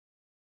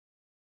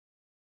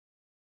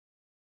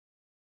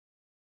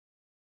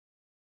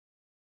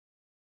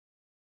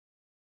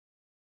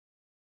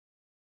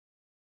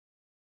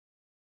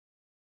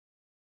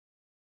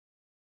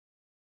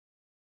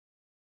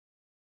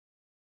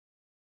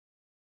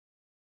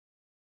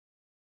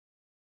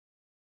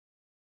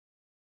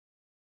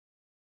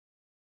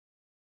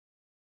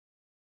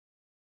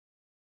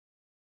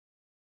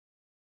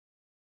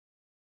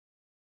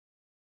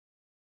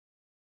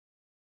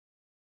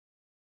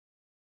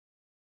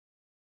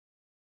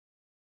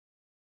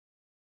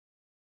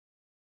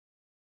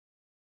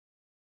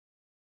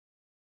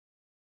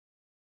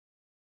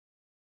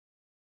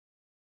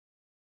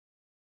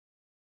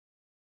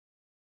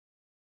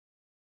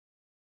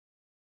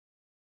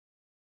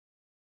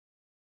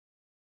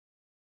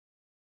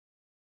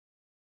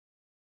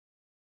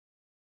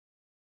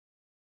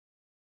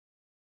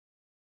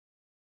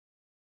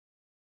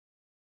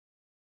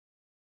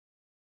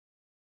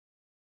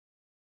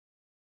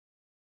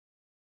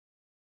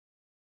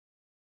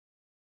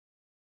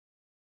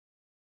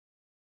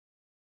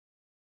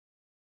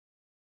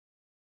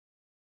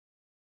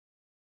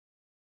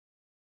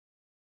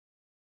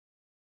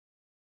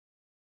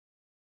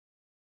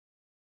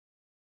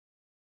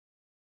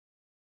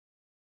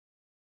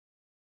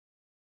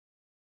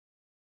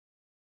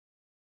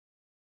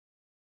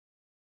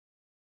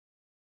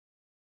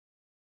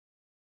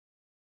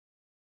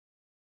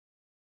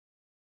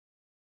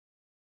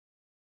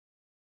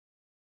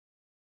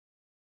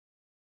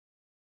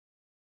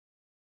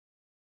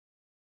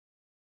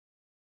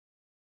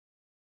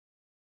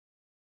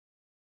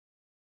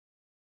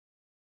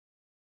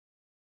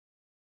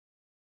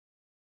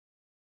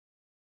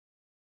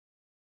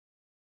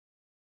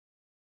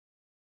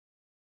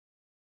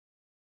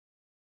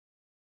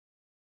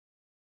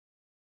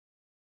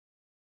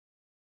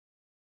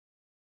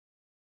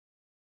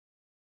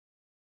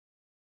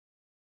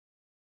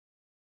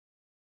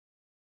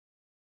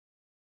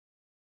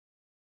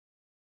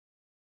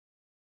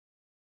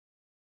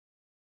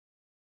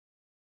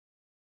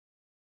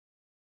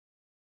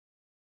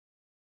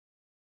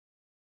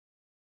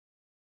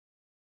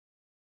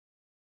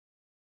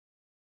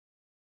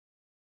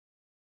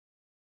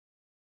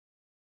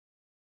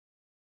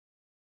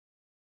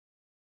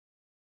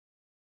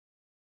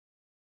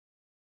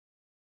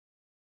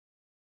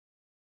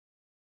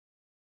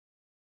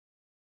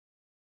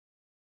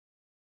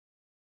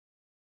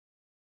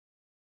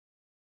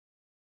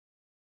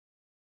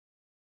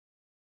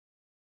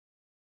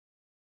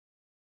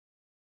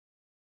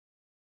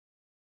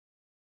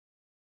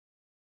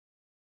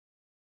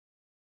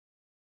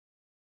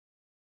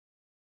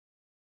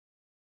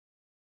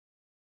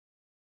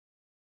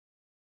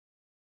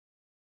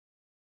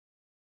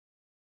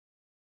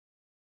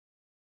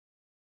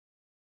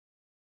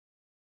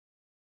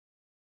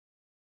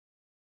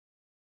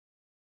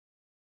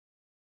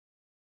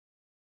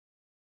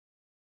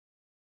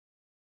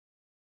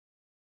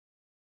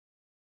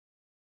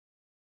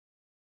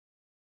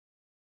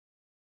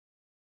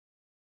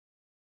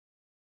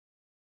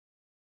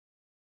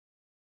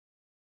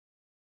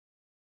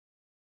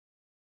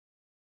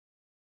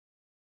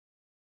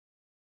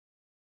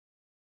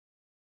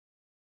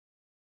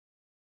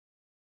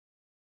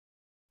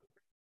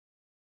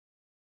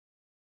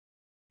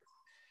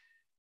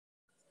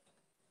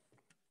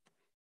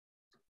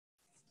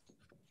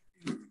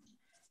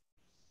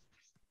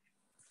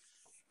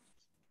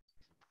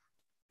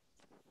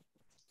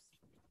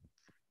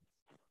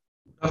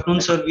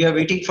Afternoon, sir. We are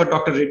waiting for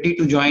Dr. Reddy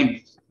to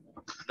join.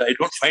 I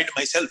don't find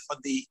myself on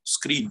the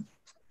screen.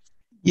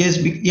 Yes,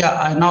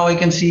 now I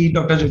can see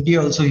Dr. Reddy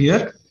also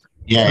here.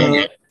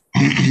 Yeah,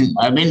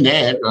 I've been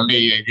there,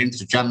 only I didn't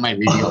switch on my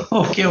video.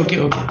 Okay.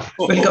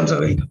 Welcome, sir.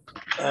 Welcome.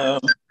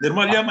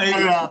 Nirmalya,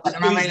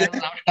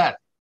 Namaskar.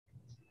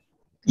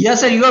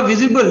 Yes, sir. You are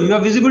visible. You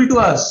are visible to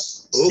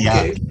us. Okay,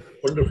 Yeah.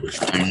 wonderful.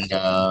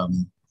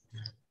 And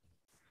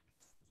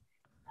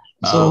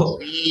So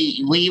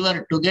we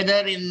were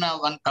together in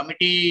one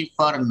committee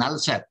for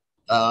NALSAT,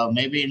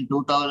 maybe in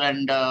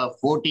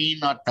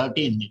 2014 or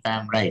 13, if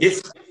I'm right.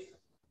 Yes.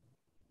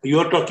 You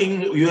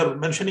are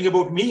mentioning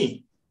about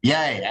me.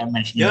 Yeah, I'm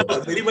mentioning. Yeah,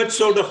 very much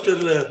so, Dr.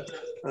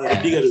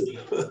 Reddy.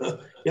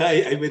 Yeah,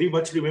 I very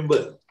much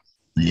remember.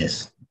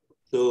 Yes.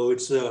 So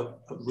it's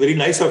very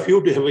nice of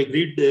you to have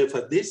agreed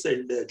for this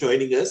and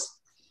joining us.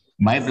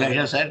 My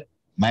pleasure, sir.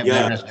 My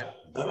pleasure, sir.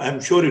 I'm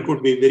sure it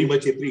would be very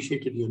much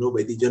appreciated,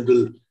 by the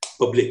general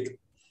public.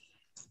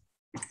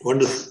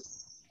 Wonderful.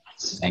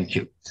 Thank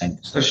you.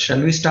 So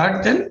shall we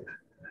start then?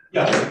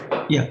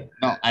 Yeah.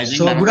 No, I think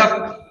so good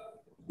afternoon.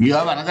 You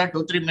have another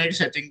 2-3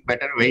 minutes. I think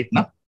better wait,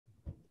 no?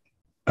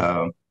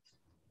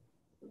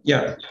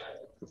 Yeah.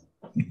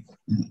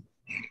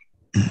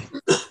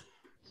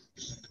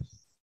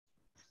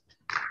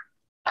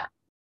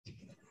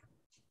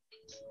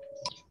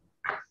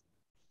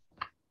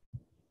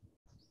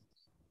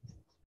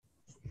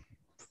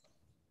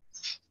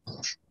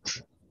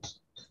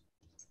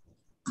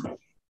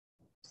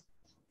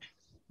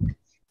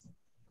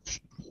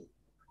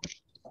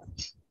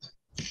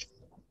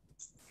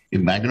 ये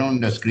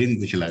background screen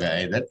कुछ लगा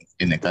है इधर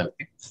ये निकाल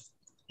के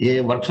ये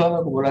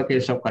workshop को बोला कि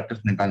सब कट्स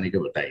निकालने के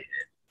बताइए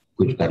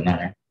कुछ करना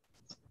है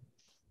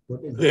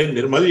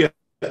Nirmalya,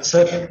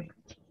 Sir.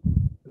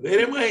 Where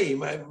am I?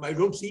 I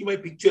don't see my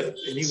picture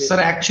anywhere. Sir,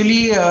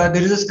 actually,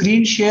 there is a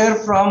screen share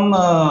from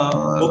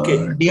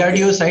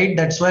DRDO side.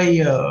 That's why.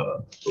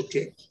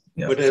 Okay.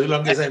 Yeah. But as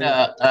long as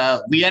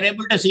we are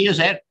able to see you,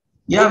 sir.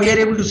 Yeah, we are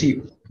able to see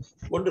you.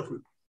 Wonderful.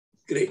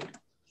 Great.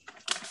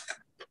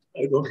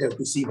 I don't have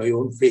to see my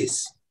own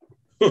face.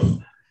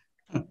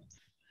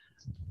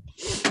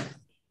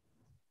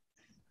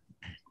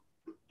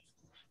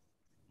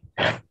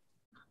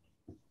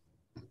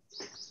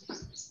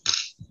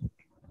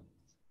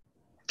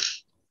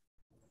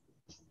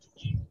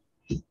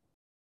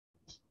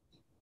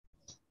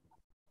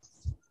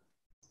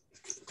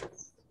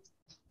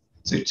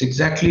 So it's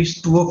exactly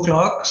 2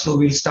 o'clock. So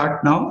we'll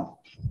start now.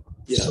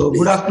 Yeah, so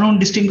good afternoon,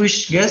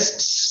 distinguished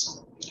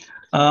guests.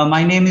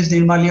 My name is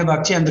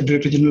Bharat-Dr.G. I'm the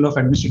Director General of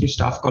Administrative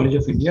Staff College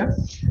of India.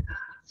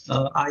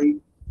 I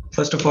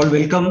first of all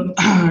welcome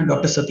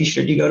Dr. Satheesh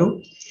Reddy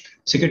Garu,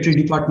 Secretary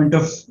Department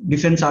of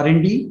Defense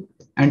R&D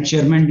and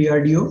Chairman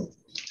DRDO.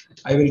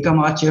 I welcome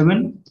our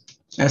Chairman,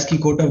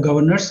 ASCI Court of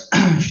Governors,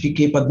 Shri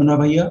K.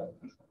 Padmanabhaiah,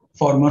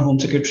 former Home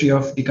Secretary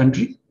of the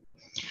country.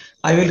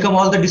 I welcome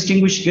all the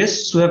distinguished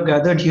guests who have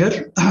gathered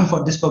here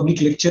for this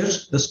public lecture,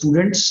 the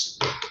students,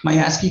 my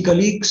ASCI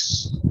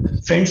colleagues,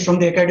 friends from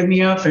the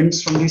academia,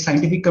 friends from the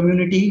scientific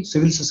community,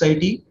 civil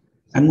society,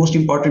 and most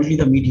importantly,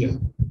 the media.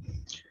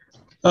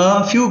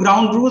 A few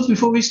ground rules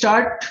before we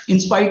start. In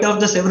spite of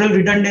the several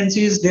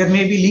redundancies, there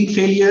may be link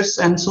failures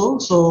and so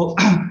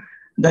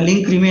the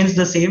link remains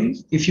the same.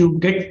 If you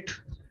get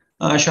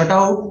shut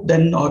out,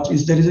 then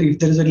if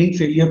there is a link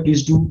failure,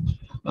 please do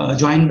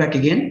join back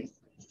again.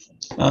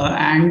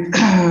 And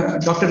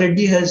Dr.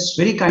 Reddy has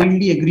very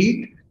kindly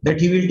agreed that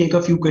he will take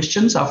a few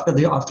questions after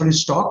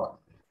his talk.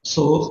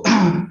 So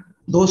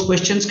those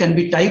questions can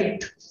be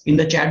typed in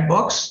the chat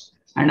box,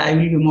 and I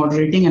will be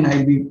moderating and I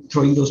will be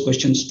throwing those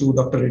questions to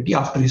Dr. Reddy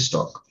after his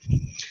talk.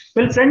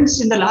 Well,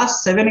 friends, in the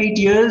last 7-8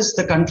 years,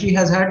 the country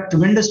has had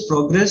tremendous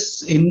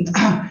progress in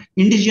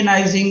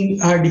indigenizing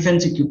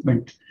defense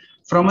equipment.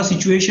 From a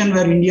situation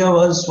where India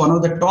was one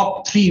of the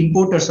top 3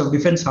 importers of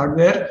defense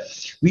hardware,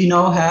 we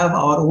now have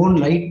our own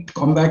light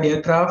combat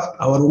aircraft,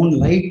 our own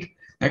light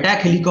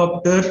attack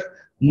helicopter.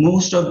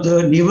 Most of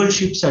the naval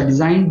ships are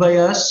designed by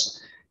us.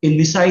 In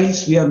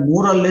missiles, we are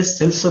more or less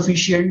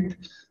self-sufficient.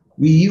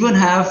 We even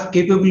have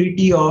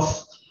capability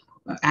of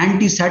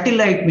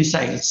anti-satellite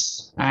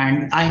missiles.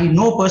 And I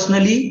know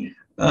personally,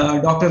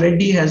 Dr.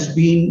 Reddy has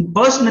been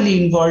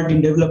personally involved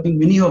in developing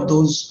many of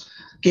those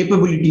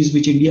capabilities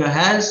which India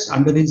has.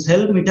 Under his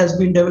helm, it has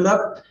been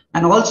developed.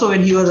 And also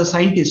when he was a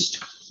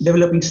scientist,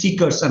 developing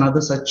seekers and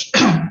other such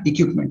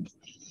equipment.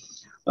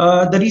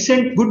 The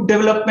recent good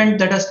development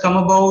that has come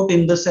about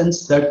in the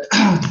sense that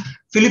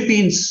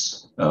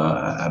Philippines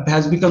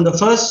has become the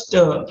first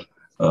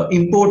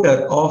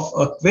importer of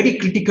a very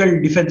critical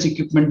defense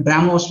equipment,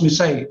 BrahMos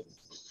missile,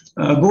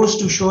 goes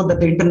to show that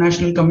the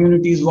international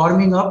community is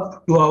warming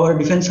up to our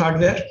defense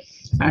hardware.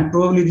 And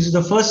probably this is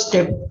the first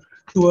step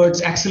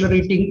towards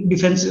accelerating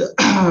defense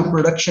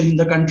production in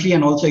the country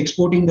and also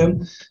exporting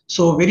them.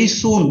 So very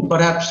soon,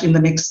 perhaps in the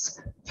next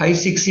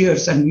 5-6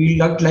 years, and we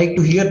would like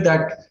to hear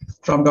that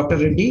from Dr.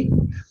 Reddy,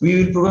 we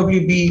will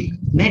probably be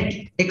net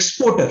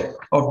exporter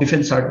of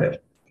defense hardware.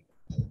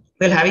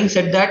 Well, having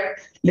said that,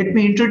 Let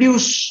me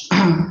introduce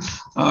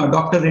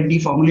Dr. Reddy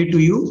formally to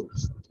you.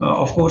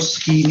 Of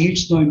course, he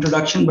needs no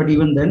introduction, but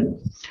even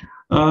then,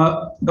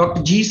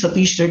 Dr. G.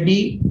 Satheesh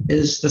Reddy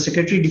is the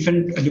Secretary,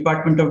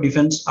 Department of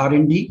Defense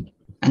R&D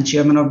and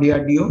Chairman of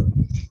DRDO.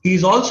 He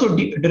is also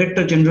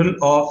Director General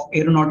of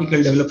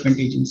Aeronautical Development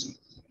Agency.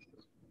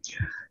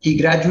 He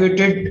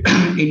graduated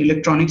in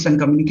Electronics and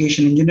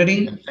Communication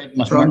Engineering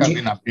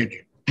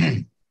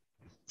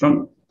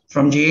from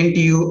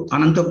JNTU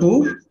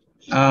Anantapur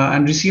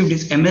and received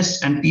his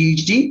MS and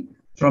PhD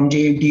from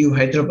JNTU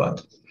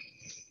Hyderabad.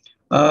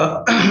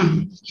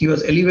 He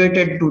was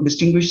elevated to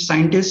Distinguished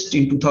Scientist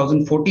in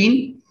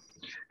 2014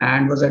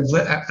 and was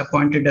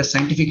appointed as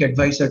Scientific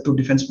Advisor to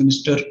Defense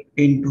Minister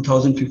in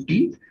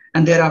 2015,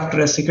 and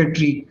thereafter as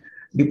Secretary,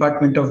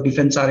 Department of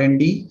Defense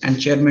R&D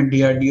and Chairman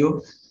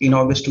DRDO in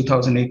August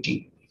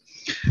 2018.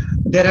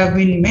 There have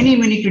been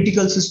many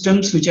critical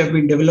systems which have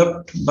been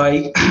developed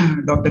by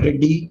Dr.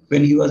 Reddy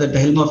when he was at the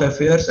helm of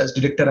affairs as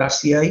Director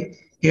ASCI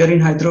here in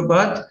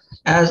Hyderabad,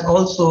 as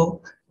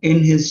also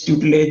in his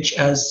tutelage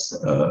as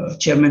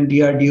Chairman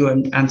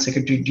DRDO and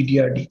Secretary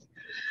DDR&D.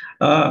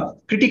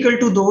 Critical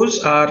to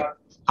those are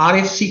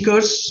RF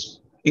seekers,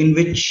 in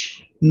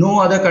which no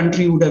other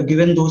country would have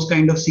given those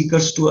kind of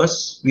seekers to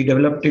us. We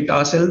developed it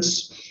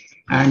ourselves,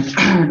 and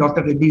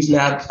Dr. Reddy's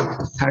lab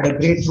had a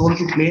great role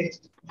to play.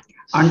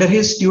 Under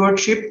his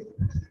stewardship,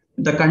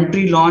 the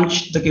country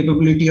launched the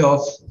capability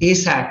of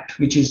ASAT,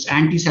 which is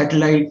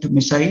anti-satellite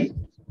missile,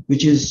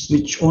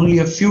 which only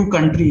a few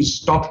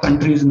countries, top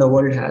countries in the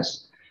world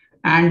has.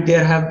 And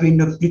there have been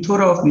a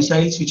plethora of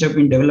missiles which have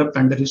been developed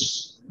under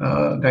his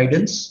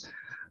guidance.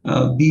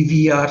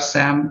 BVR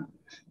SAM,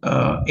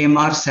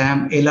 MR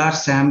SAM, LR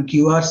SAM,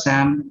 QR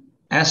SAM,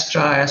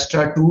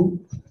 Astra 2,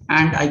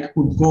 and I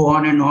could go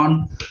on and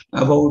on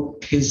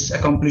about his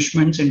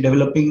accomplishments in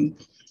developing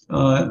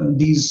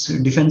these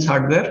defense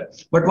hardware.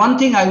 But one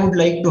thing I would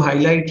like to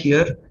highlight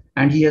here,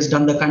 and he has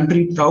done the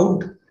country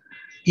proud,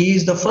 he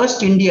is the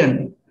first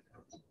Indian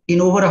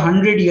in over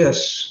 100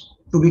 years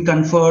to be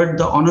conferred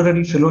the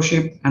honorary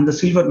fellowship and the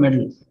silver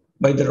medal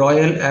by the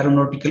Royal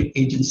Aeronautical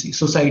Agency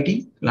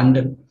Society,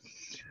 London.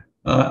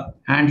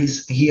 And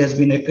he has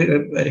been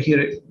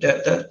here.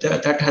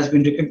 That has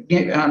been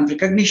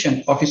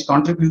recognition of his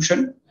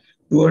contribution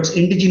towards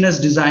indigenous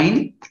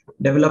design,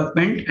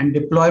 development, and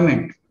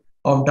deployment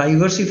of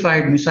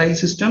diversified missile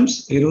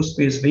systems,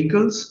 aerospace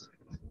vehicles,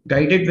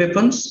 guided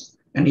weapons,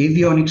 and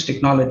avionics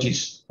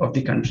technologies of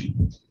the country.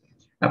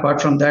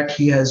 Apart from that,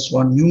 he has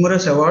won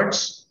numerous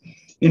awards,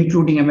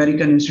 including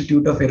American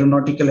Institute of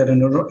Aeronautical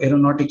and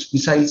Aeronautics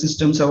Missile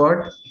Systems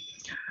Award,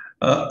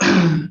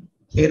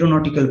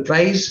 Aeronautical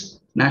Prize,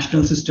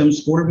 National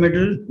Systems Gold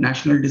Medal,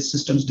 National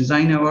Systems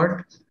Design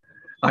Award,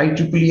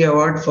 IEEE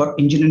Award for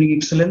Engineering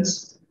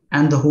Excellence,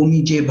 and the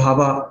Homi J.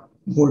 Bhabha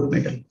Gold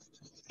Medal.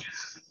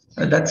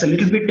 That's a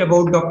little bit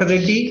about Dr.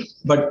 Reddy,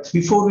 but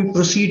before we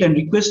proceed and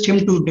request him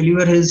to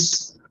deliver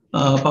his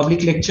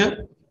public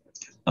lecture,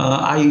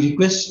 I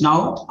request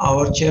now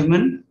our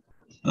chairman,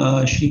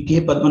 Shri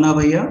K.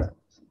 Padmanabhaiah,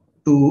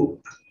 to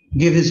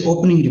give his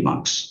opening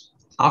remarks.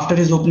 After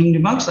his opening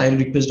remarks, I will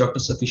request Dr.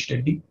 Satheesh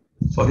Reddy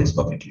for his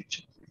public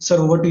lecture. Sir,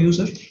 over to you,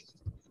 sir.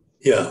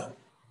 Yeah.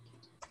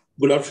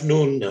 Good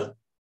afternoon,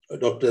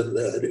 Dr.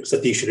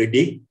 Satheesh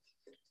Reddy.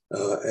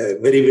 A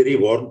very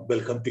warm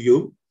welcome to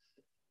you.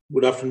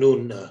 Good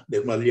afternoon,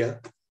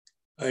 Nirmalya,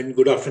 and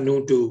good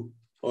afternoon to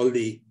all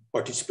the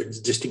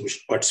participants,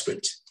 distinguished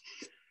participants.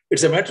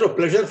 It's a matter of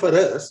pleasure for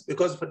us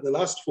because for the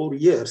last 4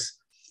 years,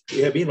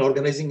 we have been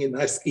organizing in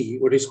ASCI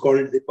what is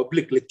called the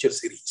public lecture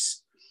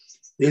series.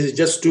 This is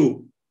just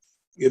to,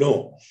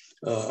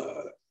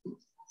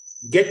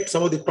 get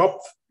some of the top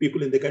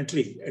people in the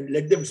country and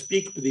let them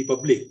speak to the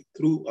public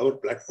through our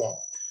platform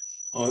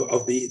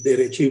of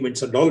their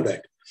achievements and all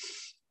that.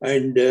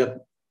 And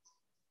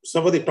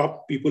some of the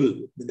top people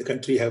in the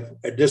country have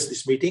addressed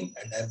this meeting,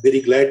 and I'm very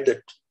glad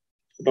that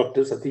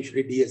Dr. Satheesh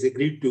Reddy has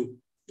agreed to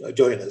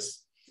join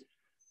us.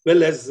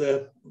 Well, as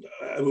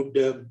I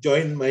would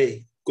join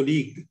my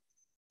colleague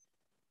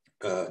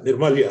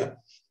Nirmalya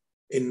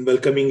in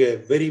welcoming a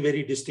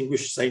very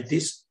distinguished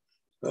scientist,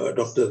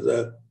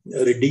 Dr.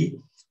 Reddy.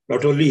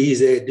 Not only he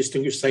is a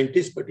distinguished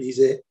scientist, but he is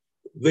a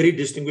very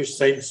distinguished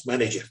science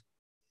manager.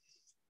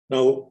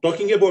 Now,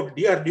 talking about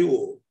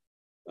DRDO,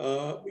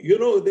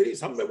 there is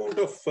some amount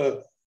of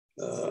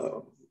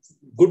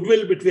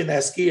goodwill between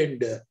ASCI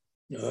and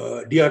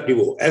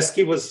DRDO.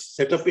 ASCI was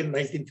set up in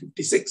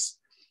 1956.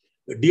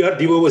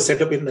 DRDO was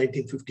set up in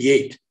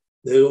 1958.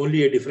 There is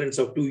only a difference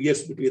of 2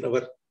 years between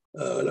our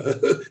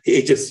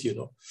ages,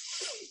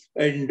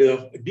 And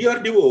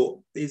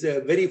DRDO is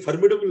a very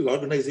formidable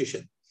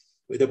organization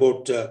with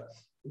about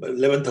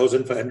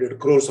 11,500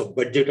 crores of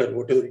budget or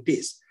whatever it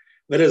is.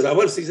 Whereas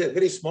ours is a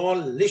very small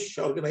niche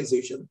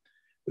organization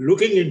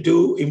looking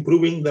into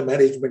improving the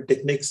management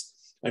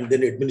techniques and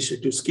then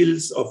administrative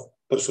skills of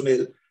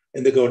personnel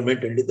in the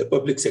government and in the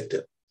public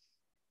sector.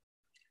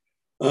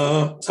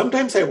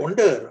 Sometimes I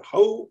wonder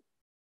how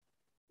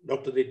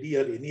Dr. Reddy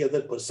or any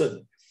other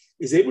person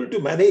is able to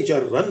manage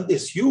or run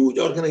this huge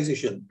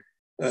organization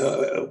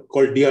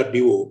called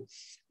DRDO,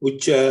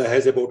 which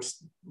has about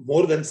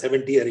more than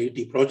 70 or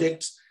 80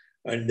 projects,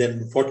 and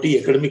then 40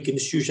 academic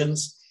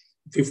institutions,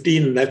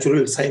 15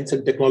 natural science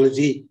and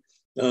technology,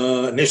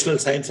 national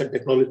science and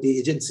technology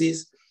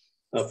agencies,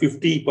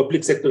 50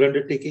 public sector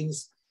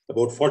undertakings,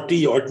 about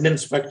 40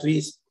 ordnance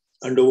factories,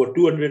 and over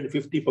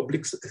 250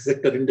 public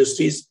sector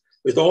industries.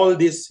 With all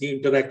this, he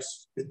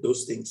interacts with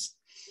those things.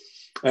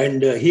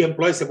 And he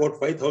employs about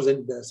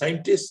 5,000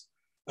 scientists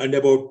and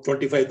about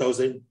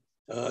 25,000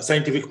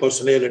 scientific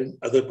personnel and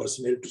other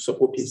personnel to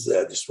support his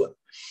this one.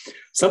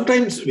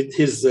 Sometimes with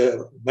his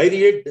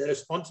myriad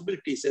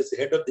responsibilities as the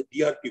head of the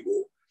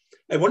DRDO,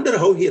 I wonder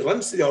how he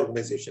runs the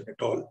organization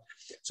at all.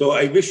 So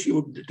I wish you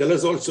would tell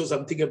us also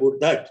something about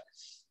that.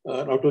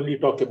 Not only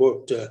talk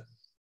about,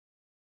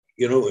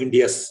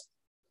 India's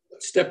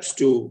steps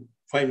to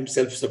find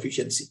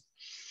self-sufficiency.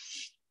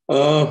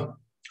 I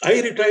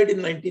retired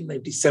in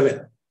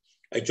 1997.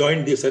 I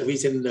joined the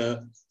service in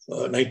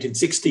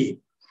 1960.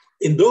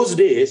 In those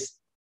days,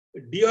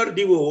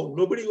 DRDO,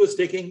 nobody was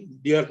taking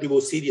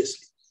DRDO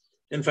seriously.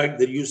 In fact,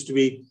 there used to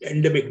be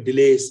endemic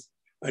delays,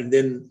 and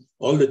then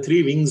all the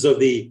three wings of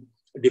the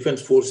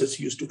defense forces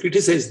used to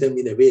criticize them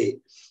in a way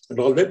and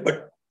all that,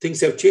 but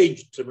things have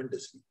changed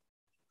tremendously.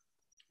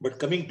 But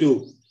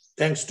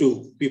thanks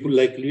to people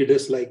like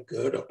leaders like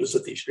Dr.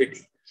 Satheesh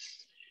Reddy.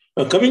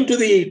 Coming to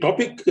the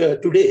topic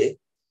today,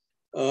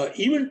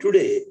 even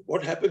today,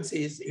 what happens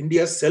is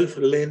India's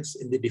self-reliance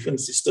in the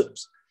defense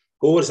systems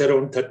hovers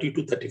around 30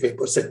 to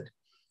 35%,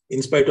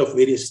 in spite of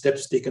various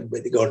steps taken by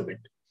the government.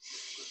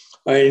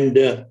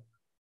 And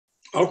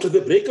after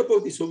the breakup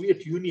of the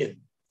Soviet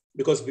Union,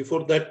 because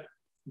before that,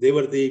 they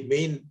were the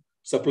main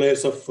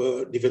suppliers of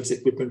defense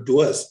equipment to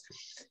us,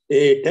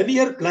 a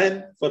 10-year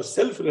plan for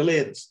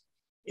self-reliance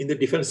in the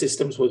defense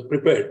systems was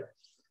prepared,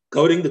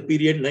 covering the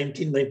period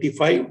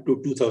 1995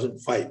 to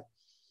 2005.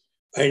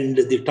 And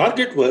the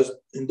target was,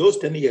 in those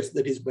 10 years,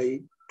 that is by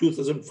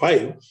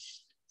 2005,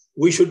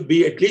 we should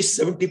be at least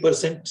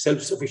 70%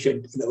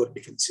 self-sufficient in our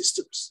defense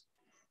systems.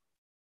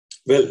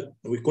 Well,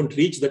 we couldn't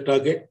reach the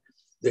target.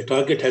 The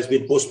target has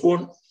been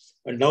postponed.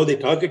 And now the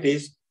target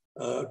is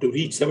to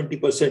reach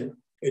 70%.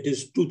 It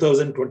is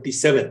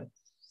 2027.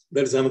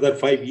 That is another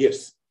 5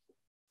 years.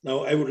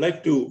 Now, I would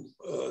like to,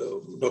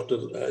 Dr.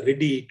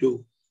 Reddy,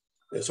 to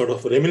sort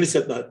of reminisce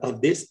on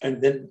this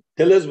and then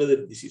tell us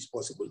whether this is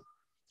possible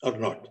or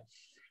not.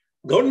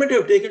 Government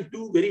have taken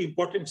two very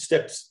important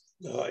steps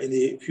in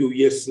the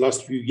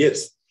last few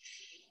years.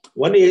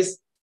 One is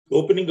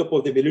opening up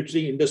of the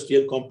military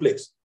industrial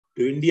complex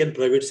to Indian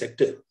private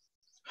sector,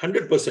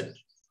 100%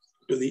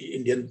 to the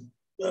Indian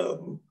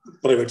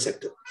private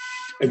sector.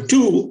 And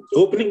two,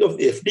 opening of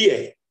the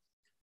FDI.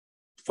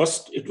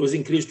 First, it was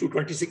increased to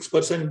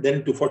 26%,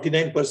 then to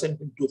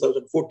 49% in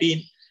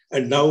 2014,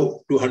 and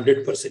now to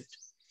 100%.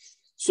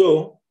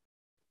 So,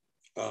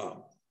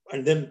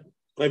 and then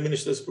Prime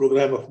Minister's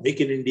program of Make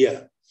in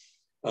India,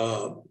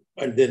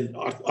 and then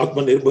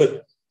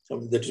Atmanirbhar,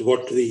 that is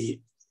what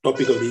the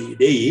topic of the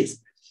day is.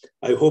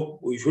 I hope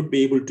we should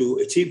be able to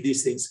achieve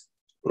these things,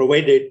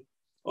 provided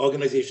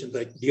organizations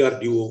like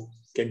DRDO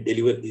can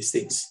deliver these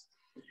things.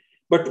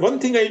 But one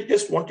thing I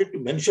just wanted to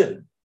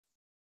mention,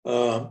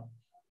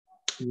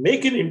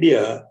 Make in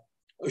India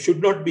should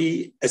not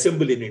be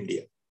assemble in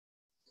India.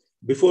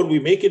 Before we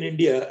make in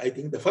India, I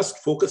think the first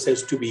focus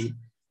has to be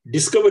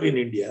discover in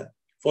India,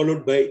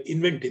 followed by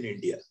invent in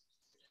India.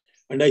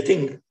 And I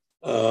think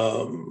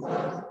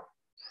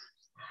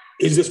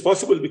is this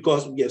possible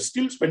because we are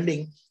still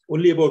spending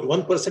only about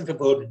 1%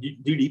 of our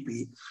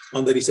GDP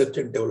on the research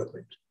and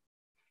development.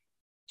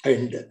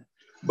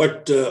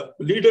 But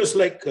leaders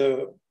like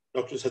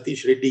Dr.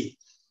 Satheesh Reddy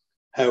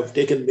have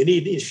taken many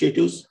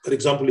initiatives. For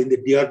example, in the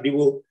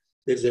DRDO,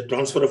 there's a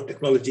transfer of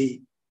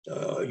technology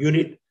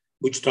unit,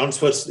 which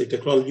transfers the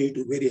technology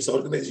to various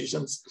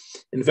organizations.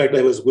 In fact,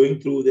 I was going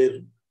through their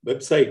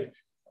website.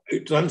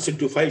 It runs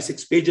into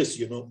 5-6 pages,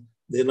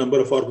 the number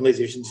of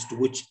organizations to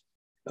which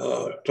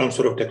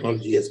transfer of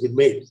technology has been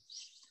made.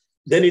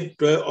 Then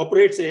it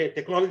operates a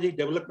technology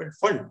development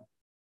fund,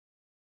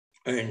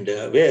 and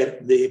where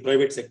the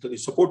private sector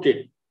is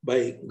supported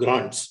by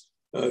grants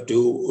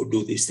to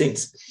do these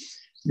things.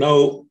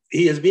 Now,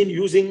 he has been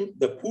using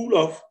the pool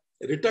of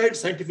retired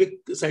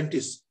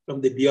scientists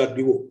from the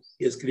DRDO.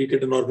 He has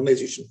created an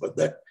organization for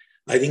that.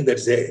 I think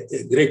that's a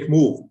great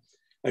move.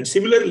 And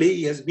similarly,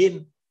 he has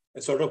been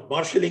sort of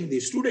marshalling the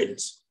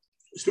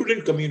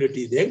student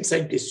community, the young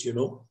scientists,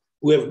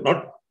 who have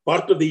not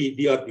part of the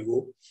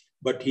DRDO,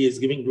 but he is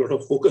giving a lot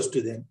of focus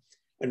to them.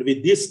 And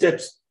with these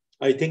steps,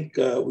 I think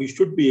we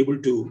should be able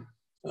to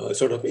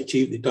sort of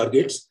achieve the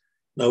targets.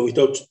 Now,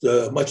 without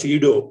much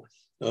ado,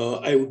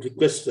 I would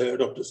request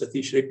Dr.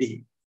 Satheesh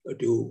Reddy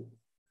to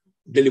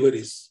deliver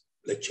his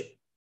lecture.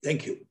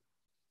 Thank you.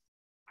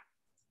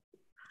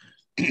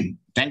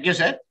 Thank you,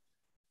 sir.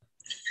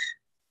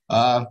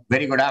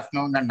 Very good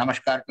afternoon and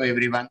namaskar to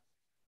everyone.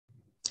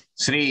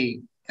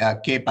 Sri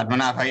K.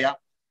 Padmanabhaya,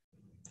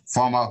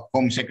 former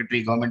Home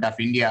Secretary, Government of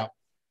India,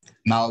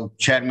 now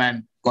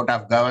Chairman, Court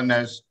of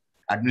Governors,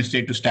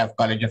 Administrative Staff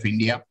College of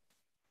India.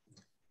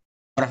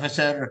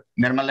 Professor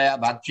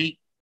Nirmalaya-Bagchi,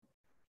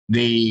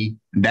 the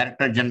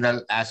Director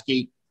General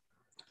ASCI,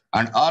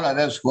 and all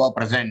others who are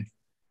present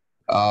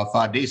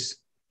for this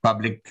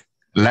public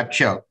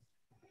lecture.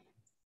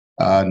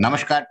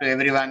 Namaskar to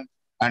everyone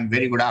and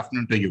very good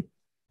afternoon to you.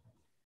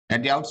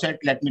 At the outset,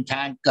 let me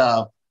thank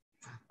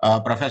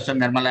Professor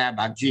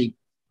Nirmalaya-Bagchi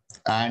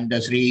and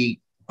Sri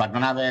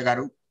Padmanabhaya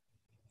Garu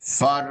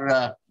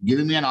for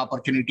giving me an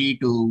opportunity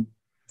to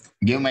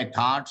give my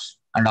thoughts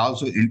and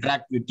also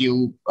interact with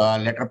you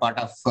later part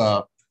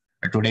of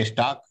today's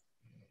talk.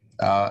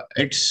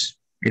 It's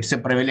a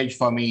privilege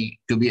for me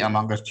to be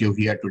amongst you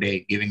here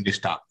today giving this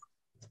talk.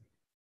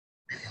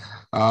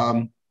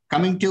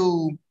 Coming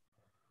to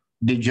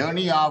the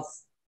journey of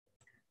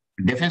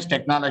defense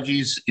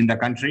technologies in the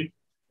country,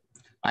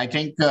 I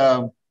think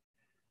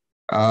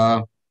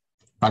Padmanabhaya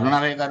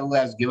Garu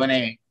has given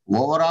an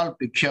overall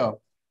picture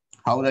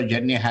how the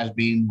journey has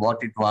been,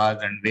 what it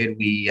was, and where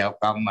we have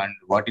come, and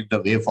what is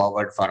the way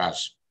forward for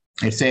us.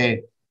 It's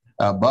a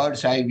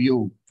bird's eye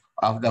view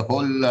of the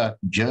whole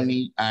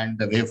journey and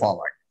the way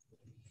forward.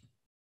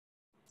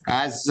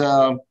 As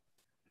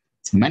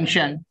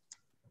mentioned,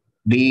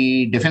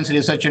 the Defense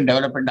Research and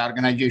Development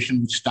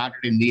Organization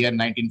started in the year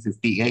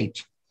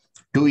 1958,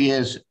 2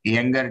 years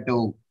younger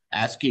to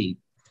ASCI,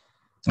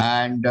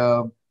 and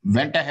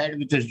went ahead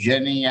with its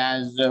journey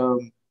as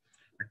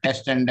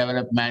test and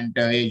development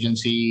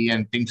agency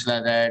and things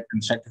like that,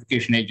 and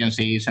certification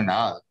agencies and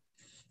all,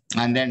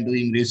 and then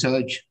doing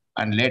research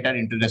and later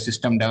into the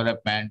system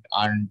development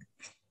and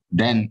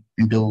then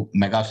into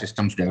mega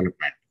systems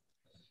development.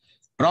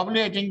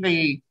 Probably, I think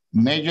the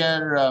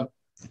major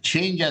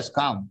change has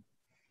come,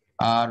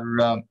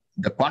 or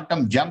the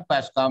quantum jump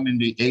has come in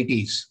the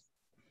 80s,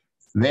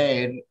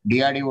 where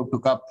DRDO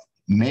took up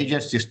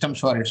major systems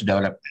for its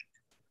development.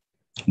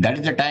 That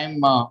is the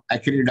time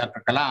actually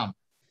Dr. Kalam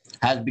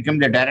has become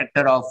the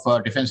director of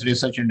Defense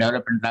Research and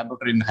Development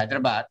Laboratory in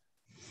Hyderabad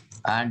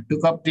and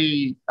took up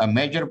the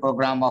major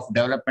program of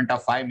development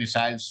of 5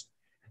 missiles,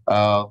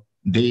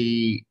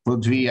 the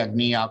Prithvi,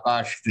 Agni,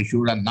 Akash,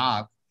 Trishul, and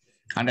Nag,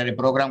 under a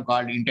program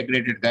called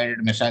Integrated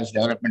Guided Missiles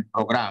Development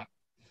Program.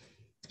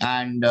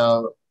 And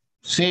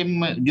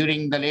same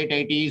during the late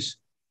 80s,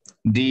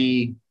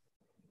 the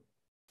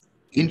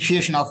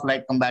initiation of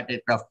Light Combat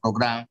Aircraft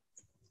Program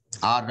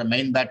or the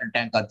Main Battle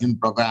Tank Arjun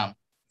program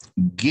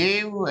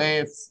gave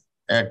a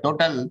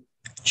total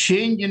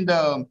change in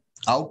the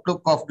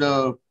outlook of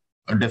the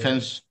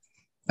Defense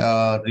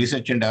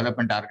Research and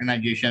Development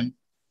Organization,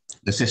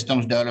 the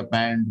systems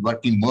development,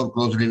 working more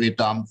closely with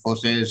the armed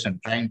forces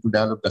and trying to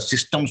develop the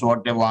systems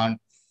what they want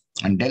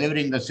and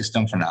delivering the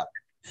systems and all.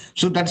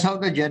 So that's how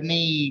the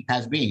journey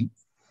has been.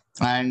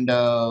 And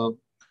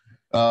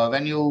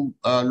when you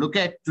look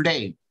at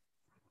today,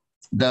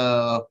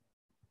 the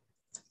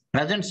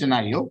present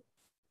scenario,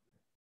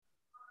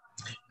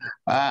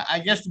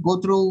 I just go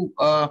through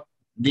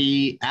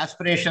the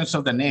aspirations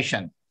of the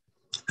nation.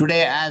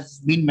 Today, as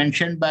been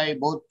mentioned by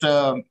both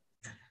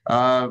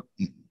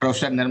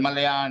Professor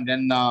Nirmalaya and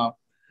then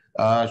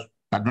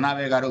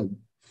Padmanabhaya Garu,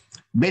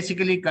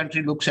 basically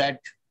country looks at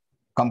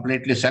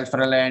completely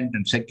self-reliant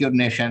and secure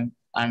nation,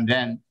 and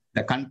then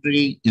the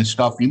country,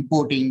 instead of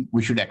importing,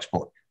 we should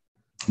export.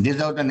 This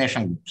is how the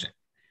nation looks at.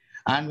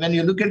 And when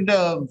you look at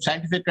the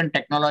scientific and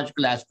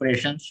technological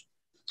aspirations,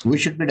 we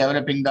should be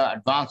developing the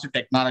advanced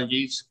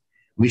technologies.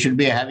 We should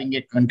be having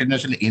a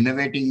continuously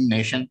innovating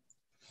nation,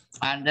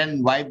 and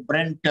then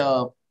vibrant,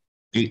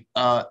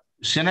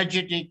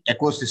 synergetic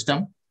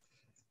ecosystem.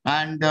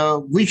 And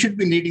we should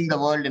be leading the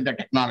world in the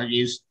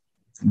technologies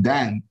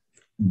than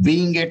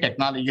being a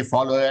technology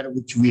follower,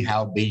 which we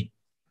have been.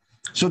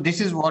 So this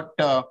is what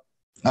the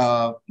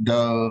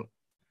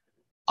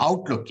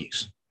outlook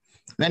is.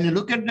 When you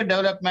look at the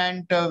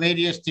development,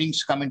 various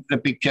things come into the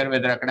picture,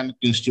 whether academic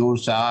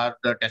institutes or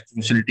the test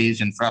facilities,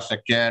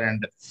 infrastructure,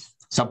 and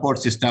support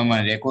system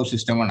and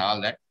ecosystem and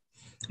all that.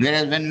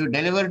 Whereas when you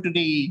deliver to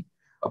the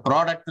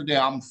product to the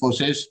armed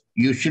forces,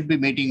 you should be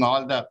meeting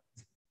all the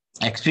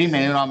extreme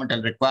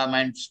environmental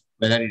requirements,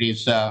 whether it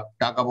is talk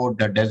about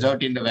the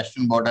desert in the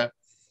western border,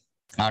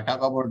 talk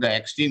about the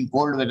extreme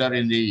cold weather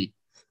in the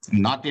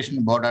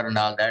northeastern border and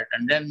all that,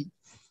 and then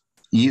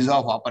ease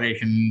of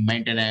operation,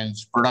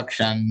 maintenance,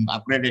 production,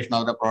 upgradation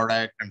of the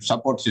product, and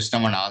support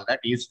system and all that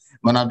is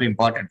one of the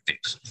important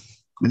things.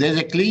 There's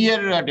a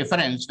clear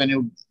difference. When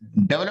you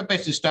develop a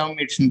system,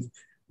 it's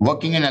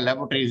working in a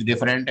laboratory is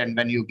different, and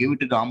when you give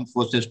it to the armed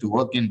forces to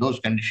work in those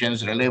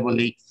conditions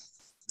reliably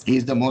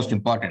is the most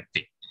important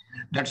thing.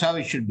 That's how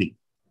it should be.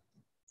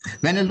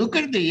 When you look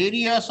at the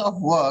areas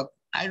of work,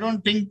 I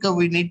don't think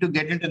we need to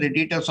get into the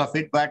details of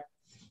it, but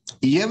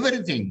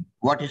everything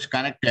what is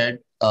connected,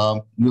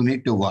 you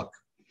need to work.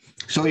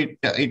 So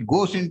it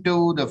goes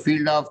into the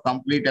field of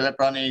complete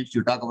electronics.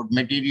 You talk about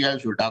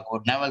materials, you talk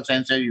about naval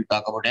sciences, you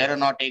talk about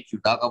aeronautics, you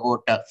talk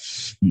about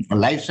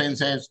life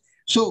sciences.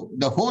 So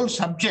the whole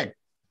subject,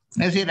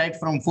 let's say right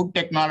from food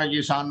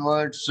technologies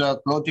onwards,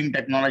 clothing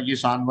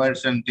technologies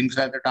onwards, and things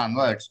like that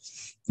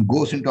onwards,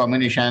 goes into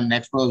ammunition,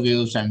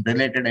 explosives, and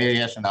related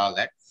areas and all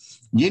that.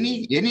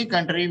 Any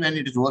country, when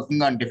it is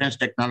working on defense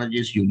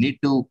technologies, you need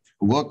to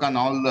work on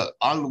all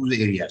those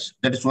areas.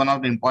 That is one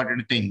of the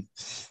important things.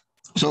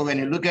 So when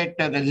you look at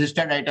the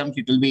registered items,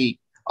 it will be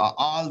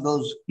all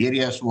those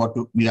areas what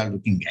we are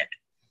looking at.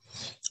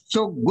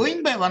 So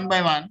going by one,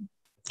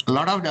 a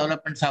lot of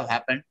developments have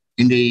happened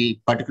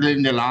particularly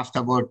in the last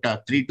about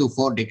 3 to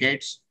 4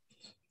 decades.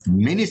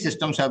 Many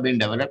systems have been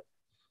developed,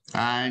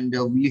 and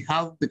we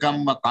have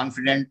become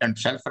confident and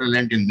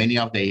self-reliant in many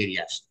of the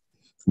areas.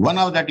 One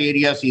of that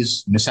areas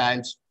is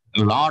missiles.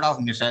 A lot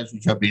of missiles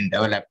which have been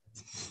developed,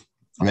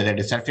 whether it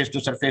is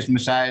surface-to-surface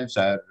missiles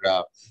or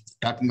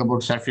talking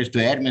about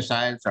surface-to-air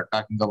missiles or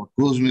talking about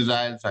cruise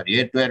missiles or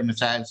air-to-air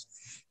missiles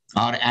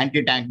or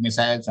anti-tank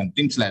missiles and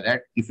things like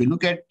that. If you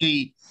look at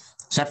the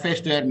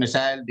surface-to-air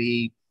missile,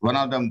 one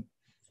of the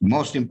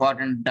most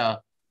important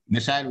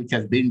missile which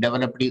has been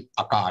developed is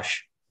Akash.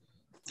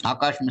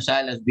 Akash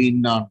missile has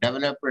been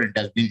developed. It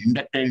has been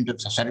inducted into the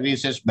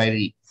services by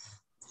the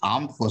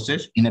armed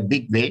forces in a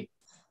big way.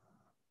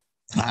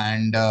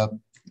 And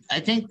I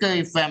think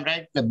if I'm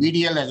right, the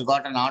BDL has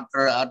got an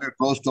order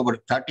close to about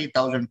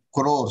 30,000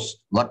 crores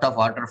worth of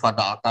order for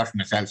the Akash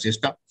missile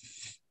system,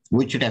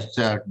 which it has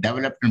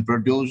developed and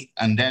produced.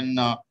 And then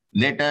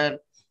later,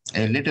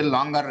 a little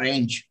longer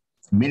range,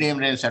 medium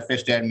range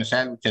surface-to-air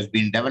missile, which has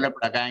been developed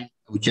again,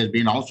 which has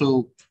been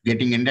also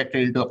getting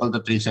inducted into all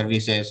the 3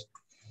 services.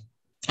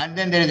 And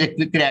then there is a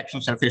quick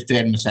reaction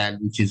surface-to-air missile,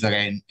 which is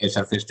again a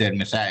surface-to-air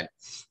missile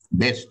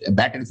based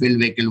battlefield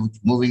vehicle which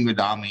moving with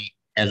the army,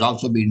 has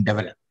also been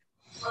developed.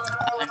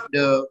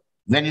 And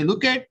when you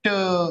look at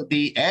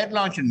the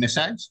air-launched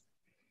missiles,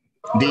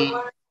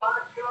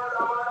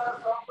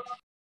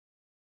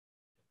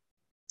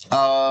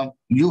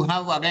 you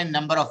have again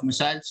number of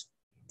missiles.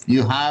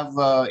 You have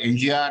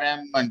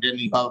NGRM, and then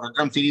you have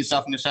Rudram series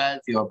of missiles.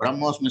 You have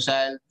BrahMos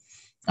missile,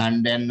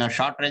 and then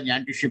short-range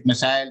anti-ship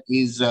missile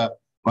is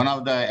one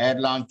of the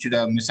air-launched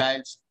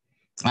missiles.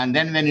 And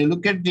then when you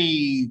look at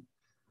the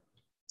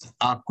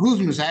cruise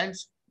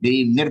missiles,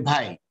 the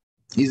Nirbhay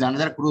is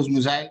another cruise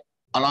missile,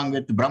 along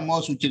with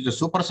BrahMos, which is a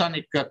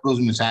supersonic cruise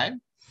missile.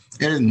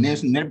 There is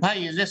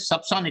Nirbhay is a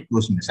subsonic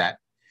cruise missile.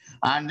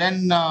 And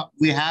then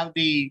we have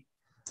the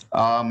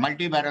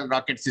multi-barrel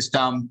rocket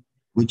system,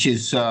 which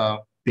is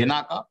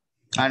Pinaka,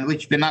 and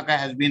which Pinaka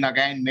has been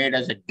again made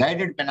as a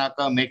guided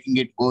Pinaka, making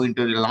it go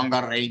into the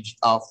longer range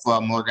of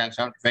more than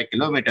 75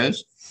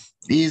 kilometers,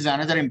 is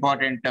another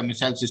important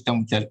missile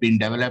system which has been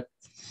developed.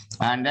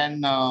 And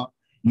then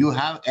you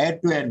have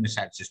air-to-air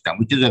missile system,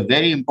 which is a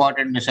very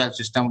important missile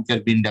system which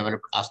has been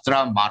developed,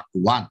 Astra Mark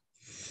I,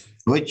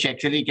 which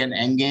actually can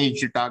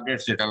engage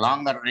targets at a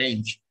longer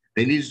range,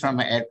 released from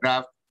an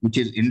aircraft, which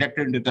is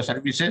inducted into the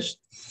services.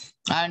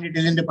 And it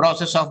is in the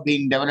process of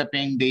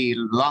developing the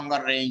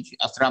longer range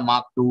Astra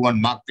Mark II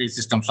and Mark III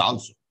systems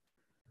also.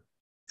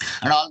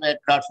 And all the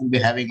aircrafts will be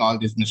having all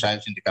these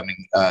missiles in the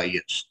coming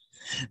years.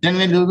 Then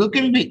when you look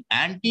at the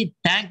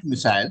anti-tank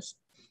missiles,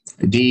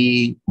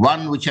 the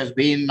one which has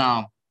been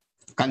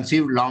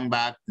conceived long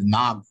back, the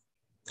NAG,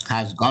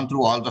 has gone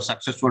through all the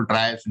successful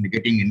trials and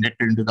getting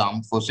inducted into the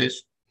armed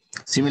forces.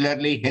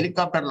 Similarly,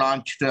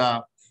 helicopter-launched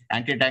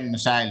anti-tank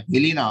missile,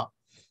 Helena,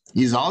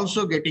 is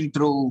also getting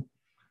through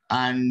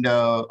and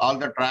all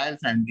the trials,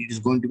 and it is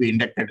going to be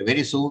inducted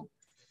very soon.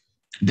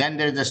 Then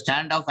there is a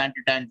standoff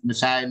anti-tank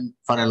missile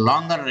for a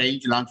longer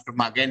range, launched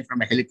again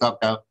from a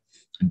helicopter.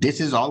 This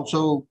is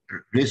also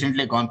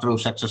recently gone through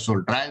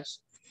successful trials.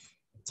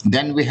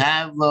 Then we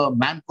have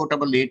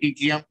man-portable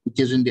ATGM, which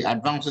is in the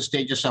advanced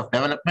stages of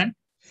development.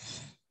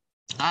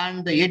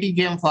 And the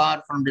ATGM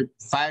fired from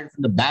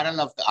the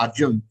barrel of the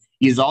Arjun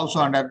is also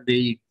under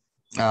the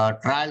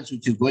trials,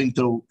 which is going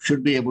through,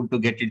 should be able to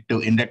get it to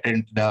inducted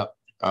into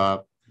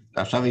the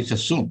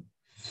services soon.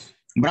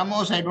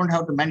 BrahMos, I don't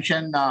have to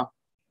mention,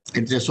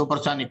 it's a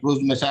supersonic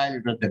cruise missile.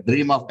 It was the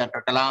dream of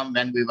Dr. Kalam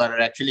when we were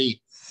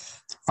actually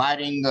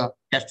firing,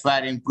 test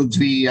firing,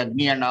 Prithvi,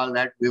 Agni and all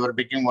that. We were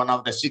becoming one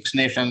of the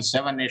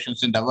 7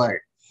 nations in the world.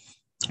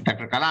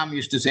 Dr. Kalam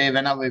used to say,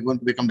 when are we going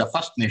to become the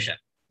first nation?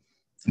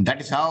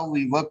 That is how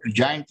we worked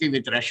jointly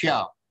with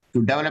Russia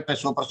to develop a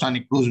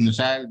supersonic cruise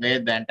missile where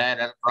the entire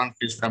electronics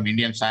is from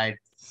Indian side,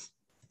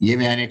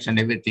 avionics and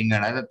everything,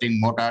 and other thing,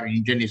 motor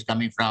engine is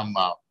coming from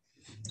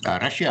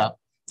Russia.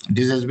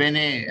 This has been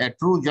a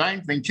true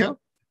joint venture,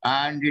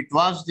 and it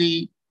was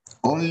the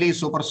only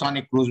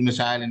supersonic cruise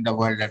missile in the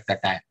world at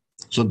that time.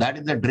 So that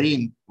is the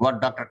dream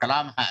what Dr.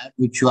 Kalam had,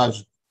 which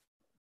was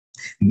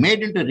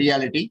made into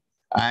reality,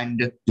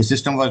 and the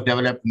system was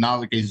developed.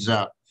 Now it is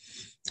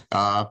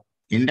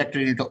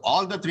inducted into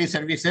all the 3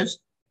 services.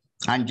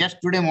 And just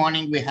today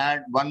morning, we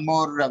had one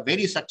more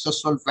very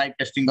successful flight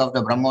testing of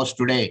the BrahMos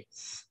today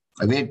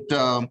with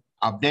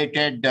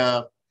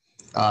updated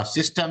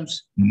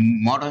systems,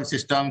 modern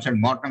systems and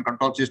modern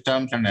control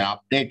systems, and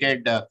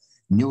updated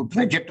new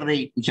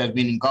trajectory which has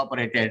been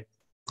incorporated.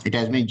 It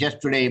has been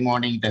just today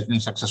morning, it has been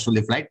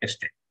successfully flight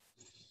tested.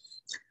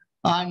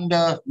 And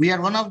we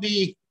are one of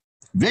the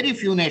very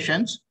few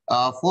nations,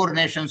 4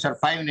 nations or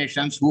 5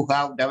 nations who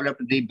have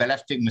developed the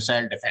ballistic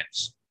missile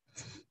defense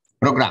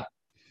program.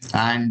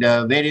 and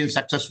wherein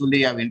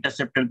successfully have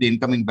intercepted the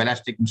incoming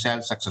ballistic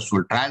missiles.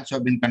 Successful trials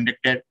have been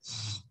conducted.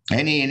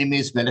 Any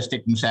enemy's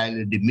ballistic missile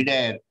in the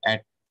midair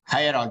at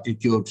higher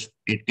altitudes,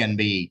 it can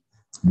be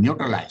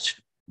neutralized.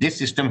 This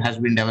system has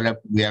been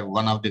developed. We are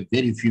one of the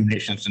very few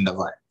nations in the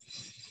world.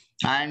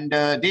 And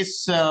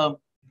this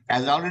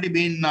has already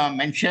been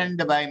mentioned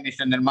by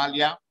Mr.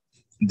 Nirmalia,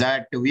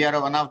 that we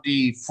are one of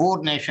the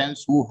 4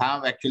 nations who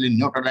have actually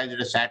neutralized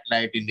a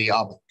satellite in the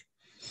orbit.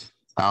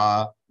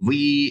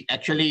 We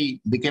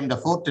actually became the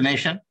 4th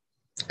nation.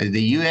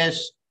 The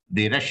US,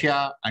 the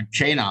Russia, and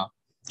China,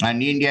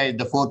 and India is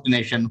the 4th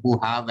nation who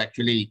have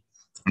actually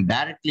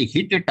directly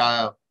hit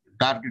a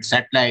target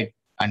satellite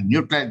and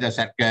neutralized the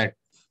circuit,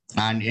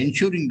 and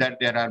ensuring that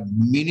there are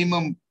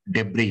minimum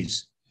debris.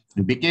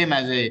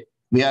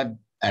 We are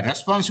a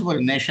responsible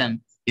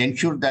nation,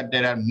 ensure that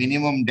there are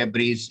minimum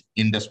debris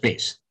in the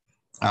space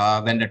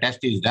when the test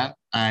is done,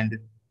 and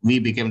we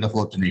became the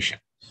 4th nation.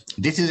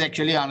 This is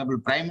actually Honorable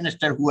Prime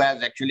Minister who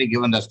has actually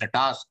given us the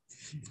task.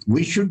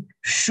 We should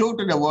show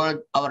to the world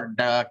our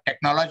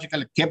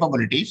technological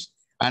capabilities,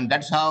 and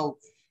that's how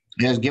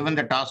he has given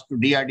the task to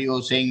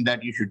DRDO, saying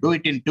that you should do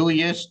it in 2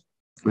 years.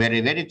 We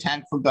are very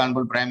thankful to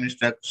Honorable Prime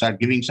Minister for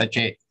giving such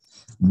a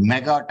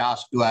mega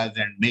task to us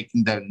and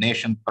making the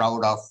nation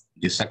proud of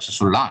this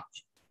successful launch.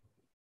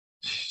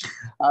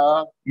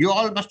 You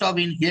all must have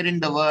been hearing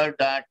the word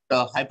that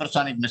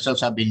hypersonic missiles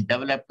have been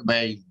developed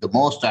by the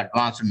most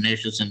advanced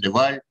nations in the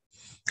world,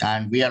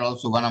 and we are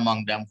also one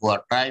among them who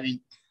are thriving.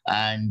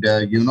 And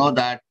you know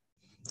that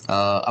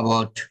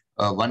about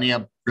 1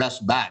 year plus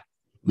back,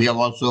 we have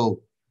also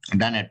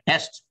done a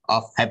test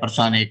of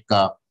hypersonic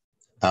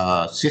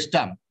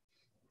system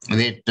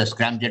with the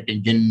scramjet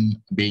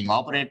engine being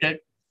operated.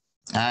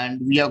 And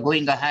we are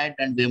going ahead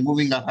and we're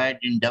moving ahead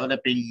in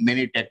developing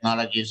many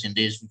technologies in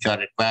this, which are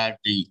required,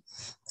 the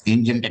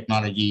engine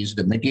technologies,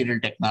 the material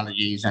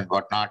technologies, and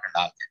whatnot and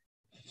all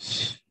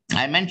that.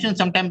 I mentioned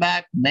sometime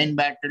back, main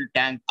battle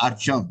tank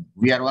Arjun.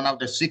 We are one of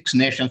the 6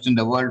 nations in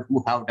the world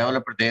who have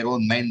developed their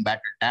own main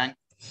battle tank,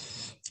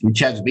 which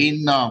has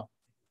been,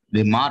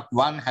 the Mark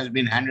 1 has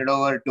been handed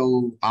over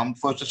to Armed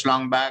Forces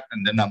long back,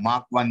 and then the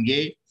Mark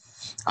 1A.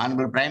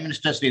 Honorable Prime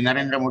Minister Sri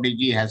Narendra Modi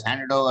ji has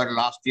handed over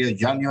last year,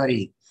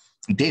 January,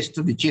 this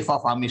to the Chief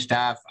of Army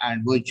Staff,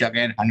 and which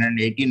again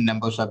 118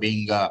 numbers are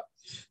being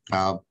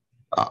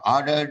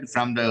ordered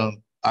from the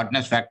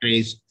ordnance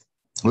factories,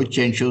 which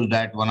ensures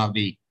that one of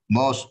the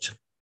most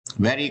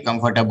very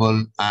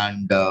comfortable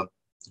and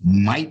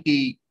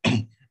mighty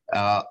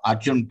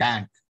Arjun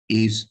tank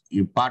is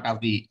part of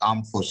the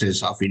armed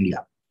forces of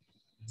India.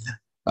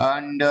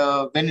 And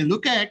when you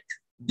look at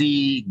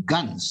the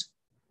guns,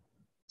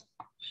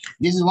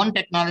 this is one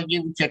technology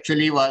which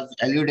actually was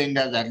eluding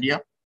us earlier,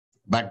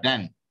 but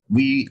then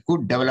we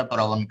could develop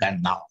our own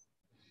gun now.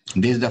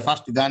 This is the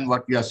first gun.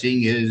 What we are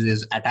seeing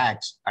is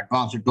attacks,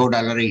 advanced towed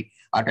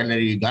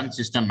artillery gun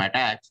system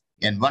attacks,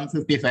 and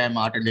 155mm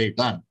artillery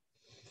gun.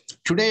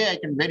 Today, I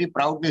can very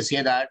proudly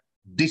say that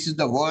this is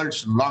the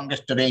world's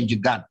longest range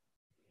gun.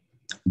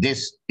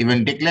 This,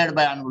 even declared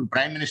by Honorable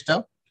Prime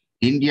Minister,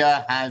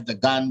 India has the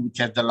gun which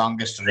has the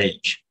longest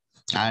range.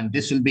 And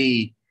this will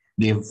be,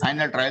 the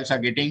final trials are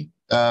getting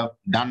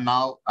done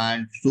now,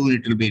 and soon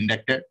it will be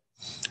inducted.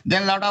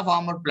 Then a lot of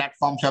armored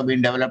platforms have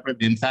been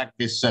developed. In fact,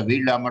 this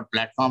wheeled armored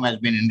platform has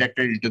been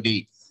inducted into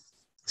the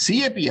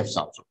CAPFs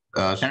also,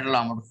 Central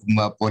Armored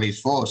Police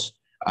Force.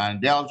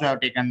 And they also have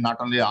taken not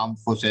only armed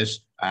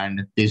forces,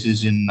 and this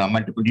is in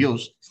multiple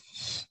use.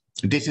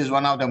 This is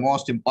one of the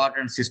most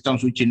important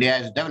systems which India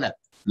has developed,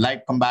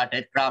 light combat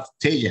aircraft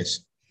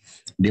stages.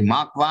 The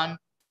Mark 1,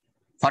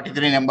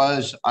 43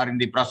 numbers are in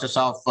the process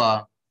of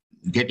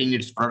getting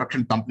its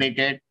production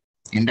completed.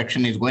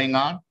 Induction is going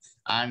on.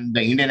 And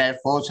the Indian Air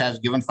Force has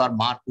given for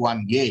Mark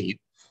 1A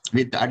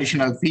with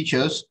additional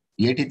features,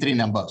 83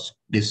 numbers,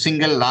 the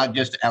single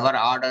largest ever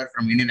order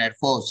from Indian Air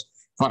Force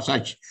for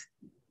such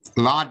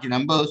large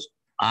numbers.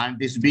 And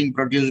this is being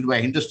produced by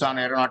Hindustan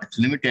Aeronautics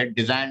Limited,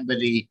 designed by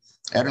the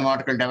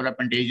Aeronautical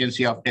Development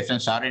Agency of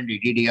Defense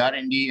R&D,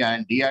 DDR&D,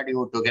 and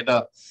DRDO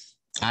together,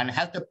 and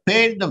has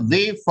paved the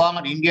way for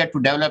India to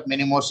develop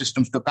many more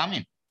systems to come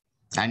in.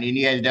 And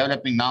India is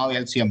developing now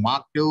LCM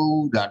Mark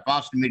II, the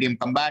Advanced Medium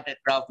Combat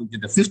Aircraft, which is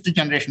the 5th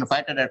generation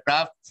fighter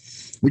aircraft,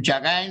 which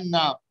again,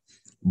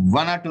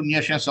 1 or 2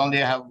 nations only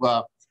have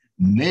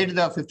made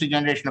the 5th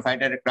generation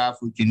fighter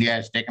aircraft, which India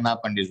has taken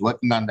up and is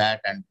working on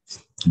that, and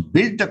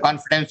built the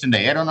confidence in the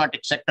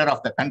aeronautic sector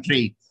of the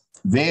country,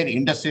 where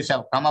industries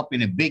have come up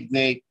in a big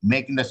way,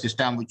 making the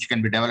system which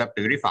can be developed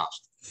very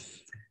fast.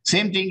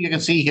 Same thing you can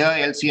see here,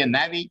 LCA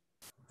Navy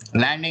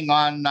landing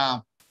on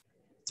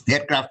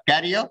aircraft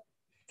carrier.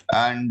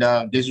 And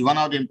this is one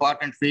of the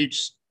important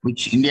feats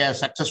which India has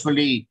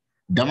successfully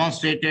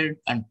demonstrated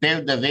and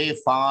paved the way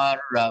for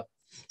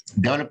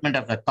development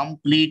of a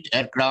complete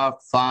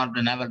aircraft for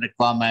the naval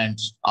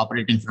requirements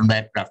operating from the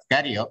aircraft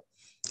carrier.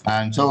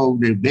 And so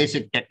the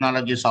basic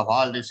technologies of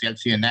all this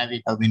LCA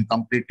Navy have been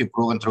completely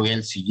proven through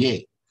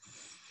LCA.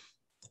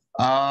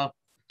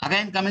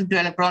 Again, coming to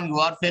electronic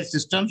warfare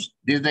systems,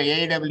 this is the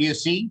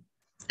AWC.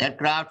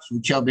 aircrafts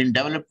which have been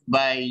developed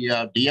by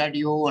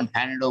DRDO and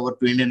handed over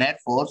to Indian Air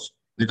Force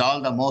with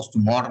all the most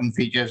modern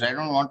features. I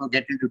don't want to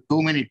get into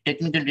too many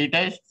technical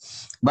details,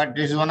 but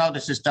this is one of the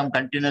system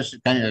completely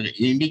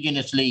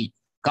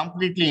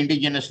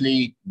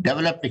indigenously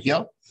developed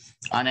here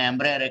on an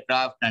Embraer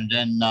aircraft and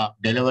then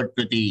delivered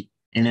to the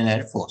Indian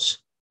Air Force.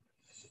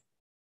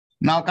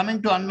 Now,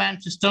 coming to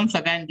unmanned systems,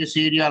 again, this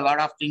area, a lot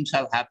of things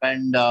have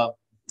happened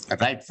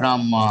right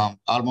from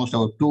almost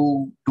over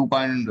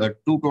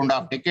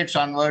 2.5 decades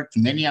onwards.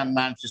 Many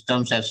unmanned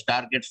systems as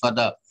targets for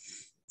the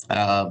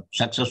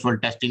successful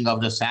testing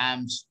of the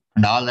SAMs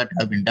and all that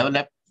have been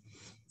developed.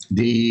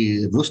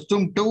 The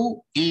Rustum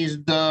 2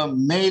 is the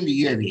male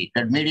UAV,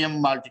 that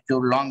medium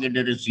altitude, long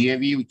endurance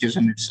UAV, which is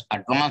in its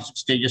advanced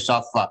stages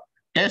of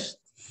test.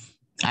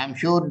 I'm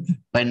sure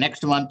by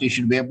next month, you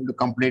should be able to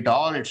complete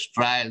all its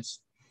trials,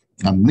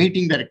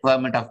 meeting the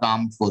requirement of the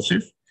armed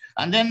forces.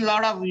 And then a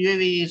lot of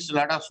UAVs, a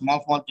lot of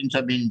small things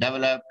are being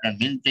developed and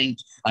many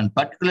things. And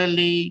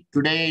particularly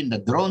today in the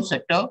drone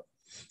sector,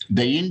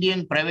 the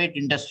Indian private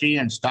industry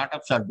and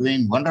startups are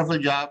doing wonderful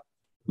job.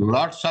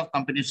 Lots of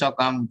companies have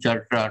come which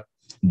are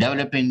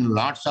developing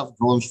lots of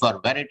drones for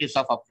varieties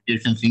of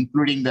applications,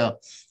 including the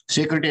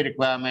security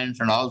requirements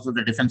and also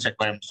the defense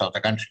requirements of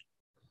the country.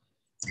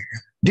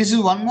 This is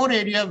one more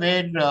area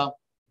where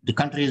the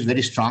country is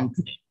very strong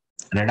today,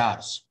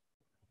 radars.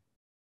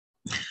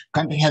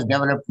 Country has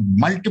developed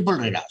multiple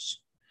radars.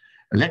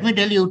 Let me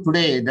tell you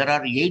today, there are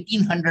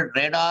 1,800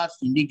 radars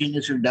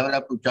indigenously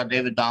developed which are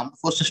there with the armed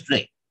forces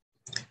today.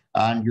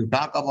 And you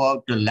talk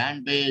about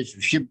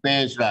land-based,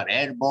 ship-based, or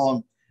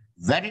airborne,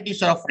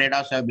 varieties of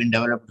radars have been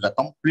developed. The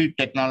complete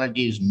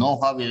technologies,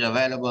 know-how is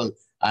available.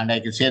 And I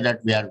can say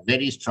that we are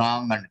very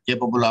strong and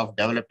capable of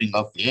developing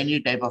of any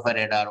type of a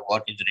radar,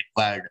 what is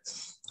required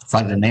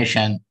for the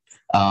nation.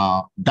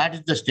 That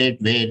is the state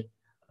where,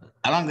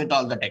 along with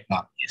all the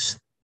technologies.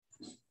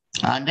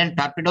 And then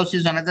torpedoes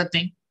is another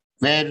thing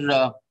where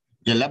the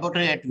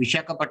laboratory at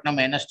Visakhapatnam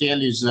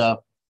NSTL is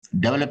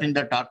developing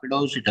the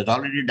torpedoes. It has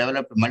already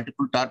developed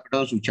multiple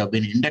torpedoes which have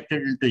been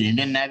inducted into the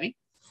Indian Navy.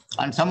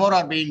 And some more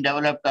are being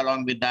developed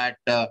along with that.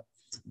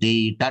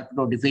 The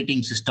torpedo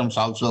defeating systems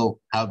also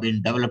have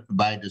been developed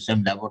by the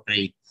same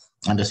laboratory.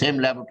 And the same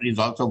laboratory is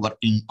also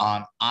working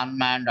on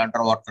unmanned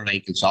underwater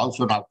vehicles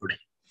also now today.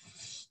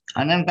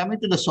 And then coming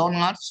to the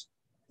sonars,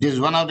 this is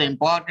one of the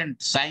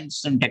important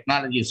science and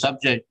technology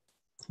subject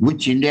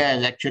which India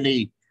has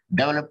actually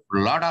developed a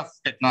lot of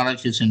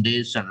technologies in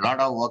this and a lot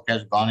of work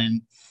has gone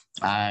in.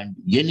 And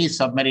any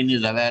submarine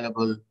is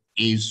available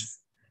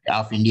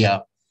of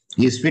India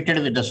is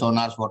fitted with the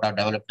sonars what are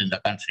developed in the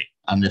country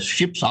and the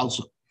ships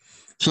also.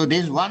 So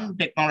there's one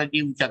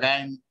technology which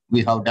again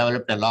we have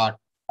developed a lot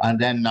and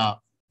then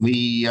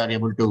we are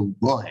able to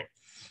go ahead.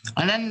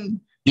 And then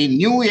the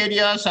new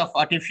areas of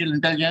artificial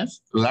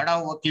intelligence, a lot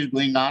of work is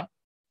going on.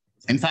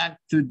 In fact,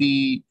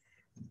 the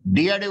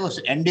DRDO's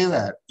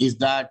endeavor is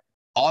that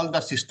all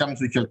the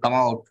systems which will come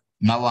out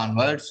now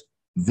onwards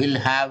will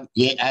have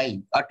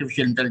AI,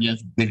 artificial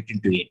intelligence, built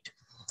into it.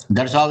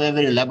 That's how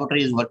every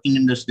laboratory is working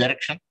in this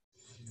direction.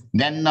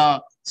 Then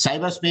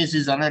cyberspace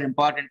is another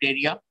important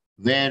area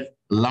where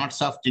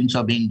lots of things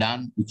are being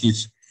done, which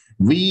is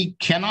we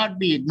cannot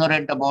be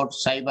ignorant about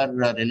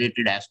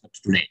cyber-related aspects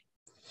today.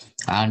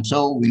 And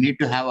so we need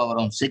to have our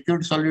own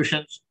secured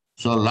solutions.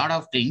 So a lot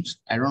of things,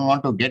 I don't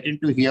want to get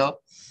into here,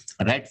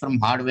 right from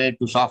hardware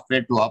to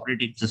software to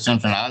operating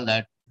systems and all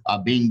that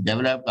are being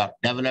developed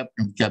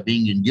which are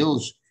being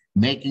induced,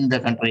 making the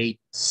country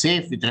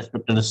safe with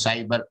respect to the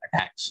cyber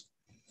attacks.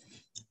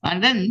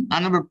 And then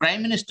Honorable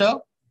Prime Minister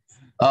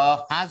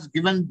has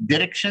given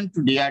direction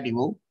to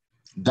DRDO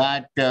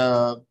that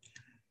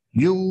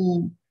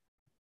you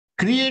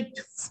create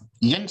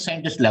young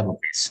scientist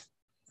laboratories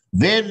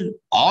where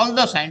all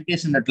the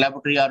scientists in that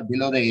laboratory are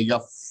below the age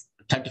of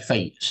 35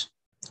 years.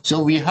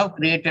 So we have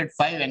created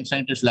 5 young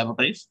scientist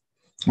laboratories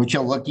which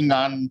are working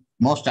on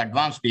most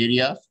advanced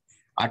areas,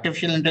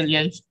 artificial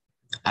intelligence,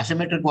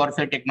 asymmetric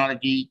warfare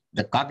technology,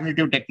 the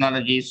cognitive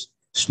technologies,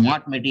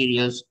 smart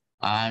materials,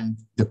 and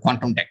the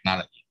quantum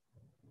technology.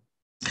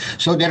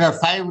 So there are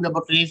 5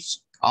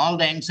 laboratories. All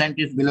the young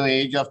scientists below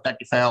age of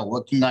 35 are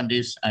working on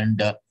this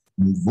and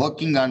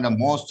working on the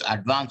most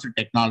advanced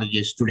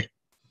technologies today.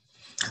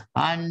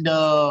 And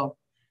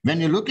when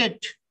you look at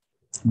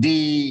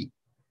the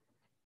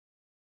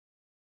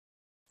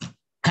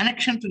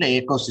connection to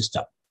the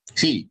ecosystem,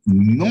 see,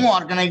 no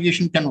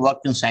organization can work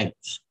in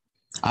silos.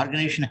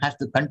 Organization has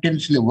to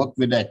continuously work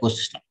with the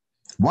ecosystem.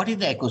 What is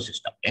the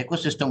ecosystem?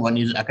 Ecosystem one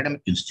is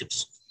academic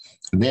institutes,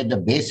 where the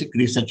basic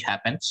research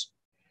happens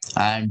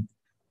and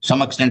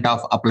some extent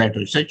of applied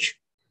research.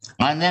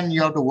 And then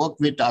you have to work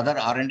with other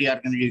R&D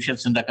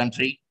organizations in the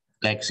country,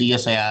 like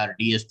CSIR,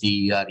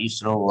 DST, or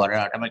ISRO, or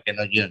Atomic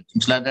Energy, and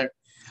things like that.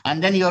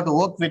 And then you have to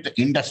work with the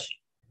industry.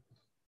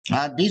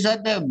 These are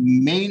the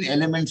main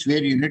elements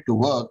where you need to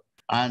work,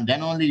 and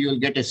then only you will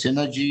get a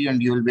synergy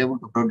and you will be able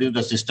to produce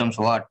the systems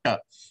what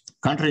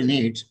country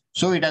needs.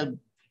 So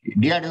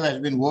DRDO has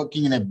been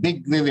working in a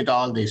big way with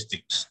all these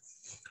things.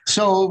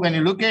 So when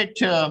you look at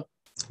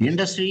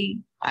Industry,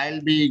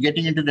 I'll be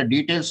getting into the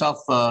details of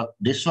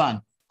this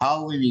one,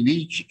 how in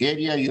each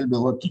area you'll be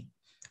working.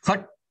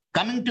 But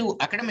coming to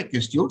academic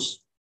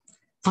institutes,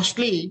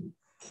 firstly,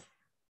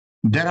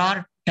 there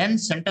are 10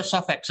 centers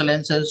of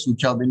excellences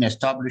which have been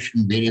established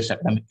in various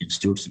academic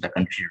institutes in the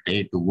country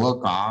today to work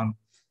on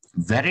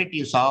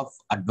varieties of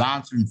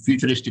advanced and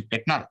futuristic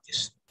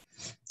technologies.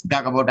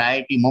 Talk about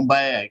IIT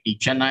Mumbai, IIT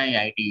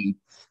Chennai, IIT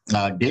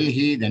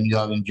Delhi, then you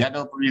have in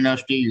Jadavpur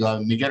University, you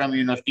have in Mizoram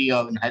University, you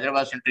have in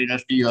Hyderabad Central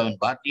University, you have in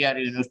Bharat-Dr.G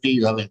University,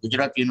 you have in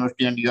Gujarat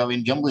University, and you have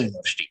in Jammu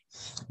University.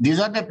 These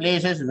are the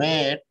places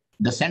where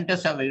the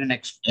centers have been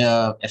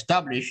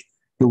established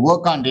to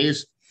work on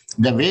this.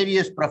 The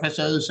various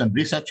professors and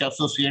research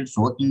associates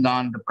working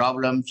on the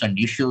problems and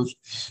issues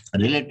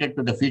related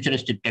to the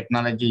futuristic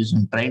technologies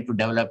and trying to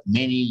develop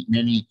many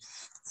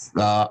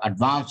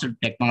advanced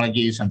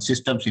technologies and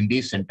systems in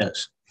these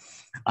centers.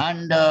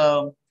 And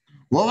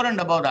over and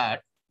above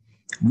that,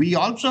 we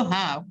also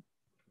have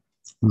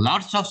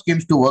lots of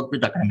schemes to work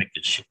with academic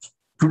institutes.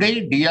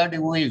 Today,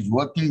 DRDO is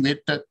working with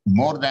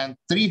more than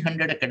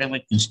 300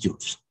 academic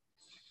institutes,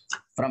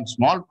 from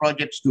small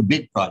projects to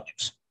big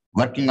projects,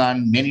 working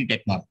on many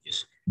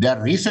technologies. There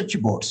are research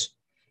boards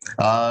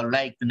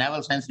like the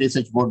Naval Science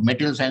Research Board,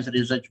 Material Science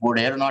Research Board,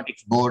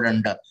 Aeronautics Board,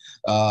 and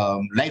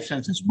Life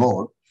Sciences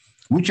Board,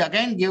 which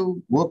again give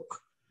work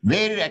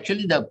where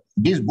actually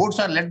these boards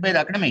are led by the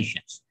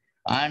academicians,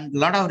 and a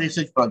lot of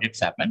research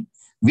projects happen.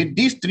 With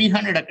these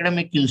 300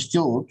 academic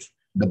institutes,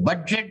 the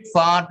budget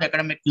for the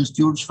academic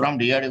institutes from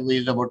DRDO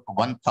is about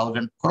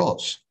 1,000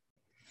 crores.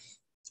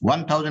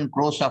 1,000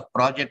 crores of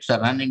projects are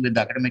running with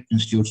the academic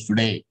institutes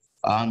today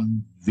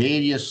on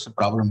various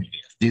problem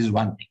areas. This is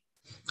one thing.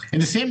 At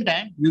the same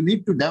time, you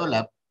need to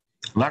develop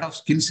a lot of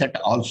skill set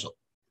also.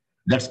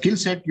 That skill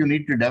set you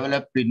need to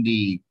develop in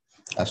the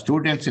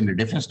students in the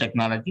defense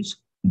technologies.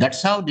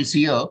 That's how this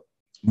year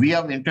we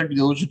have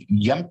introduced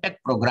MTech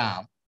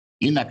program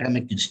in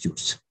academic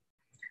institutes.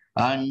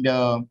 And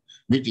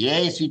with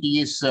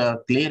AICTE's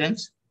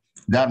clearance,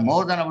 there are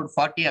more than about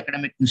 40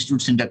 academic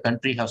institutes in the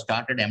country have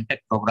started MTech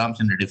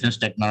programs in the defense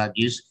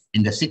technologies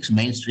in the 6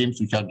 mainstreams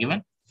which are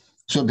given.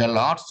 So there are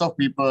lots of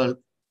people,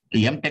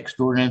 the MTech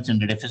students in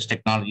the defense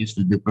technologies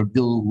will be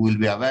produced, will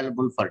be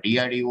available for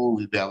DRDO,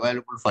 will be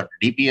available for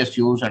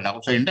DPSUs and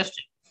also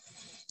industry.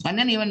 And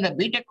then even the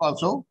BTech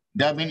also,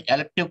 there have been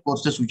elective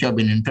courses which have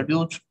been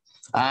introduced.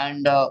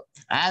 And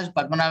as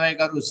Padmanabha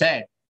Garu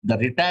said, the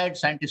retired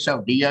scientists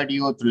of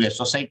DRDO through a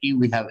society,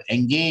 we have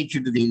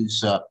engaged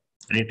these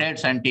retired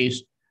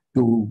scientists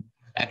to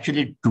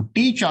actually to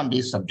teach on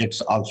these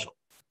subjects also.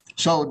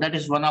 So that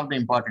is one of the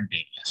important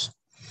areas.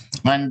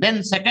 And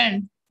then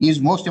second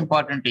is most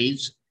important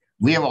is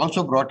we have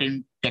also brought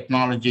in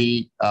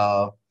technology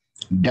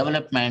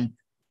development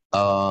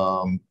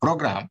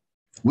program,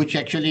 which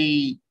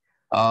actually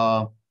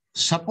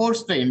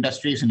supports the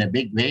industries in a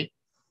big way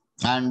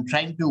and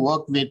trying to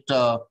work with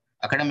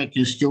academic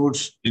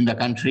institutes in the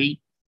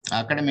country,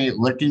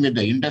 working with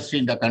the industry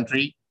in the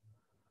country,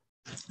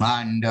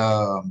 and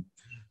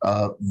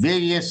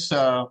various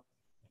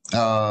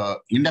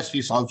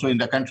industries also in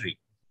the country.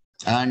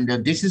 And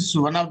this is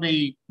one of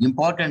the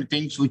important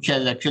things which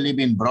has actually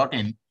been brought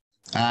in,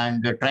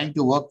 and trying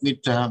to work with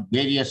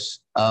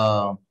various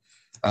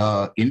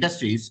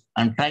industries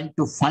and trying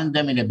to fund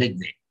them in a big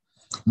way.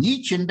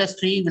 Each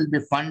industry will be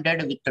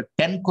funded with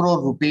 10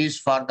 crore rupees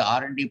for the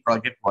R&D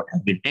project what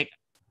has been taken.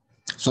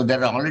 So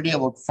there are already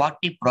about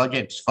 40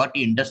 projects,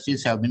 40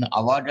 industries have been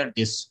awarded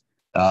these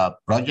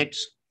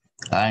projects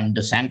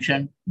and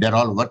sanctioned. They're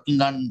all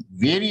working on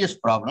various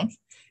problems.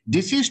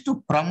 This is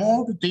to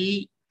promote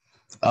the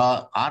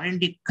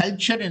R&D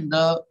culture in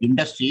the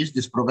industries.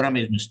 This program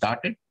has been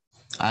started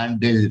and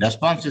the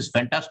response is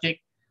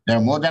fantastic. There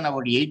are more than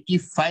about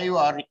 85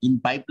 are in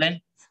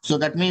pipeline. So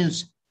that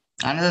means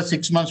another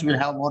 6 months, we'll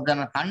have more than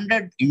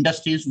 100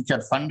 industries which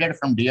are funded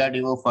from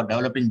DRDO for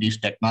developing these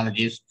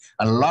technologies.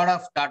 A lot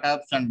of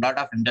startups and a lot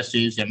of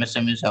industries,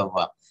 MSMEs have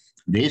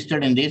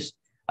registered in this,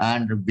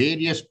 and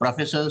various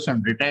professors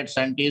and retired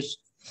scientists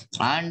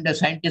and the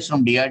scientists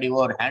from DRDO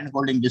are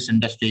hand-holding these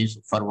industries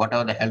for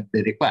whatever the help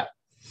they require.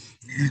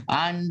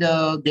 And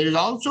there is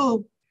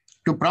also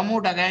to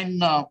promote again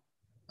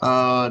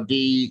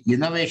the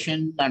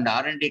innovation and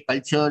R&D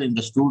culture in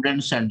the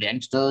students and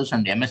youngsters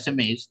and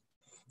MSMEs.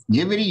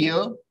 Every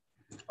year,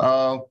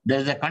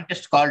 there's a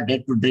contest called Dare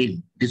to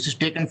Dream. This is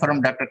taken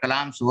from Dr.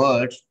 Kalam's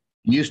words.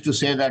 He used to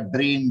say that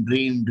dream,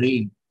 dream,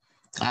 dream.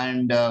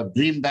 And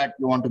dream that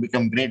you want to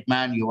become great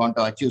man, you want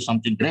to achieve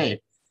something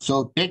great.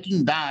 So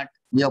taking that,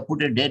 we have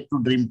put a Dare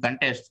to Dream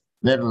contest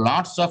where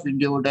lots of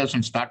individuals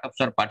and startups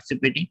are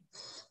participating.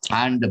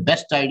 And the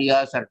best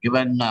ideas are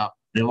given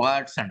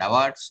rewards and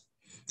awards.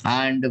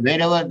 And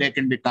wherever they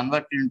can be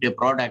converted into a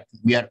product,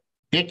 we are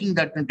taking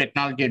that to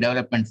technology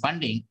development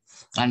funding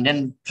and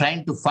then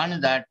trying to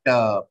fund that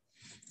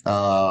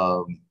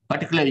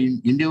particular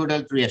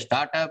individual through a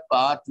startup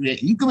or through an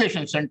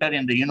incubation center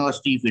in the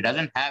university if it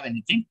doesn't have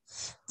anything,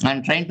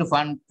 and trying to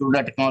fund through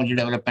the technology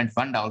development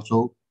fund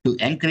also to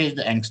encourage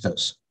the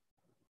youngsters.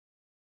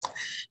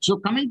 So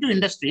coming to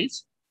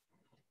industries,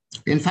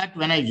 In fact,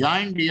 when I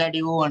joined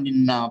DRDO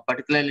and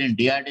particularly in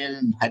DRDO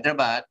in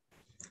Hyderabad,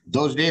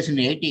 those days in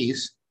the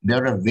 80s,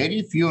 there were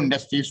very few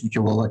industries which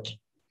were working.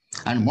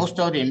 And most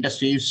of the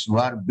industries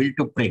were built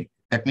to print.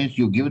 That means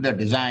you give the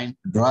design,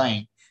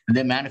 drawing, and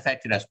they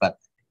manufacture as per.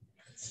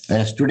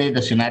 Whereas today,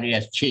 the scenario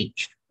has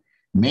changed.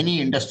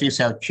 Many industries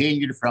have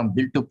changed from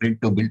build to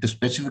print to build to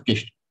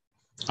specification.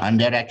 And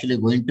they're actually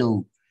going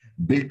to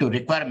build to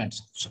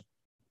requirements also.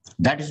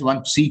 That is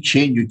one sea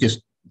change which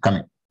is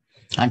coming.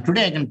 And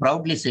today I can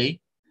proudly say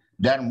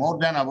there are more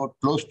than about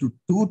close to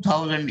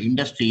 2,000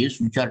 industries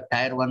which are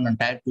tier 1 and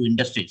tier 2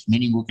 industries,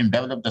 meaning we can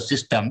develop the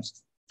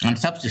systems and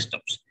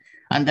subsystems.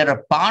 And there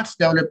are parts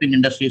developing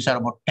industries are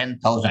about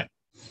 10,000.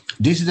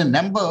 This is a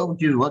number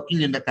which is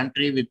working in the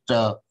country with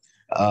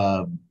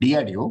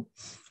DRDO,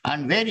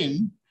 and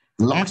wherein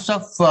lots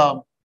of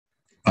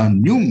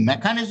new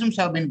mechanisms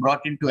have been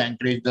brought in to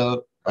encourage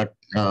the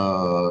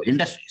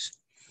industries.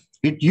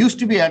 It used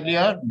to be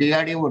earlier,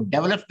 DRDO would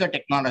develop the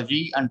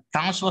technology and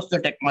transfers the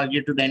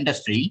technology to the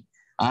industry,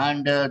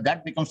 and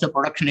that becomes the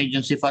production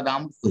agency for the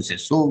armed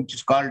forces, so which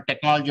is called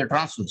technology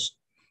transfers.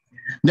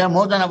 There are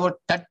more than about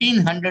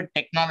 1,300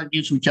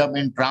 technologies which have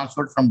been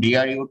transferred from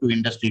DRDO to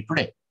industry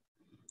today.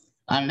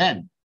 And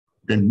then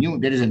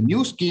there is a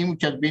new scheme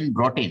which has been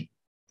brought in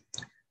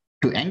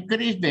to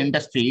encourage the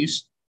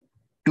industries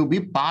to be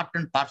part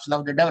and parcel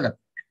of the development.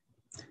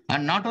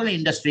 And not only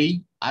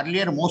industry,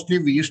 earlier mostly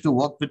we used to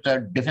work with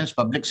the defense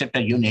public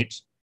sector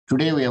units.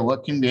 Today we are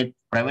working with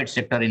private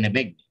sector in a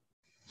big way.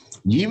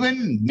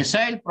 Even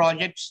missile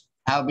projects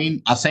have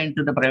been assigned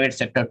to the private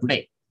sector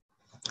today.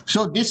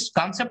 So this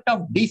concept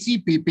of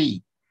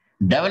DCPP,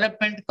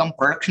 development cum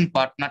production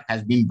partner,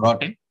 has been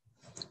brought in,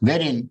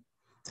 wherein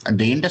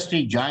the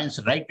industry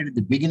joins right at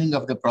the beginning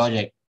of the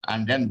project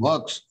and then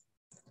works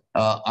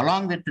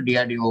along with the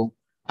DRDO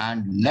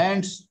and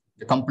learns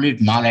the complete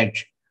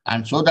knowledge,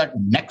 and so that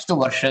next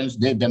versions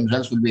they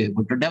themselves will be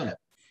able to develop.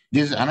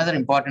 This is another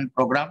important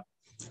program.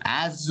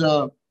 As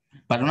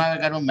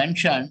Padmanabh Garu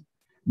mentioned,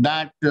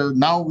 that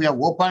now we have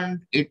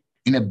opened it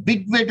in a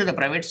big way to the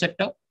private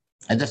sector.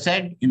 As I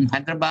said, in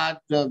Hyderabad,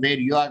 where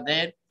you are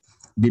there,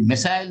 the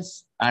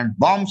missiles and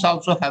bombs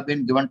also have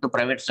been given to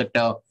private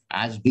sector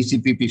as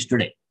DCPPs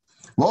today.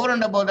 Over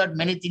and above that,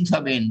 many things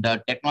have been.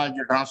 The technology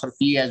transfer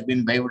fee has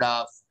been waived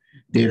off.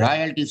 The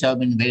royalties have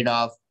been waived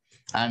off.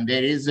 And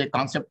there is a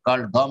concept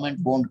called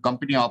government-owned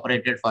company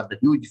operated for the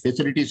huge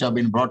facilities have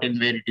been brought in,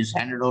 where it is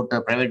handed out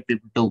to private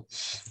people to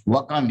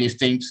work on these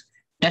things.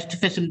 Test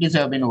facilities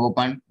have been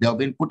opened. They have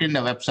been put in the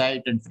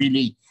website, and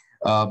freely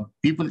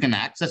people can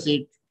access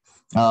it,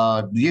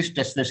 these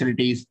test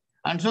facilities.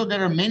 And so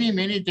there are many,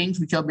 many things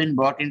which have been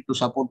brought in to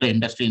support the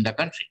industry in the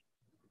country.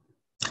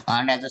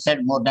 And as I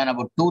said, more than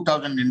about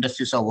 2,000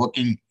 industries are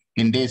working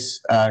in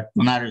this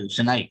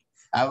scenario.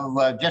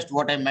 Just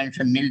what I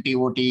mentioned, nil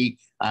TOT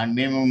and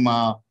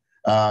minimum,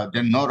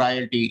 then no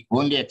royalty,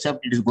 only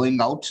except it is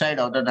going outside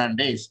other than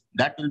this,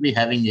 that will be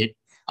having it.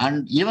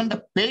 And even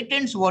the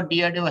patents what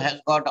DRDO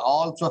has got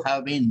also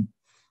have been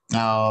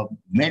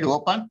made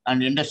open,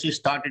 and industry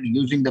started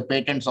using the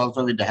patents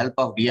also with the help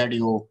of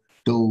DRDO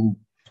to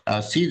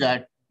see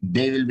that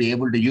they will be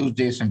able to use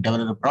this and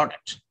develop the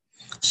products.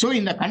 So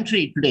in the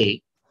country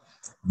today,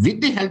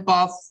 with the help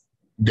of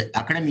the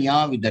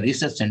academia, with the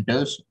research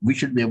centers, we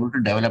should be able to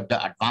develop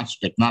the advanced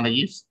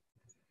technologies.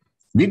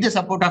 With the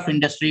support of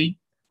industry,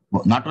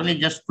 not only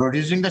just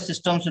producing the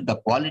systems with the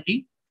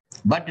quality,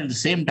 but at the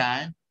same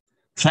time,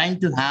 trying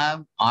to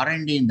have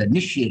R&D in the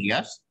niche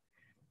areas.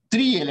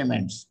 Three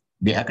elements,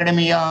 the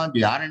academia,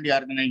 the R&D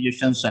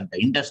organizations, and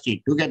the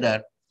industry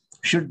together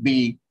should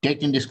be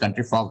taking this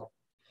country forward.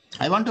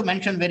 I want to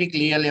mention very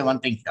clearly one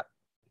thing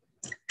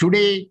here.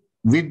 Today,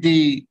 with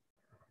the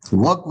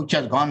work which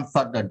has gone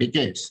for the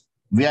decades,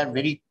 we are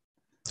very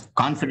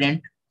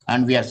confident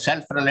and we are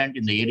self-reliant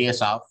in the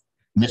areas of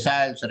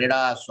missiles,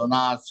 radars,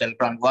 sonars,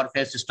 electronic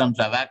warfare systems,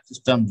 AVAC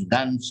systems,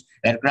 guns,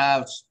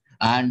 aircrafts,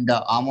 and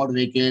armored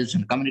vehicles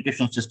and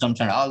communication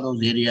systems, and all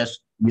those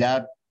areas, we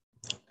are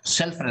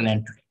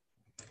self-reliant today.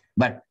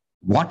 But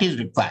what is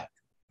required?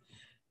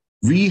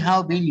 We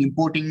have been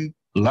importing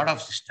a lot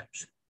of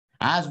systems.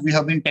 As we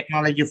have been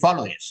technology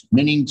followers,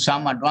 meaning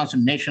some advanced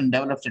nation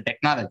develops the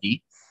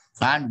technology,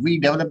 and we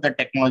develop the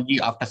technology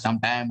after some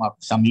time,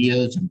 after some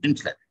years, and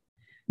things like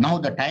that. Now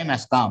the time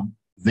has come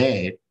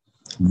where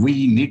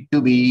we need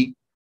to be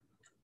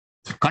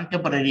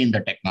contemporary in the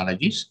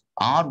technologies,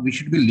 or we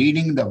should be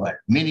leading the world,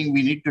 meaning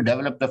we need to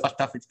develop the first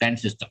of its kind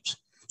systems.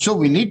 So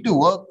we need to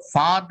work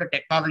for the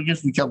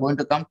technologies which are going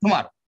to come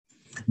tomorrow.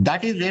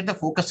 That is where the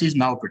focus is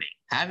now today.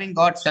 Having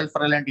got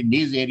self-reliant in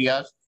these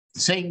areas,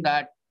 saying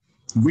that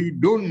we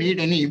don't need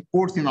any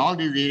imports in all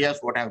these areas,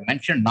 what I've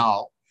mentioned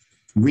now,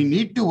 we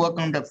need to work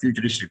on the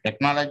futuristic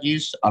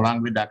technologies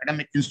along with the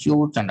academic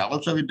institutes and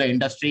also with the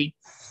industry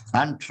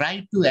and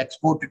try to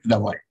export it to the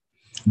world.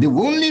 The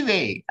only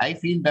way I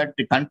feel that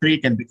the country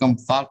can become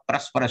far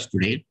prosperous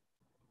today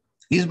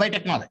is by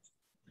technology.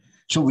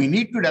 So we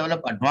need to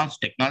develop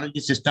advanced technology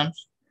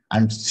systems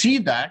and see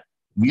that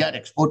we are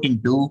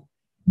exporting to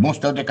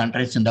most of the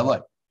countries in the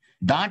world.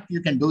 That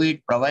you can do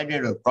it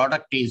provided a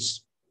product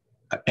is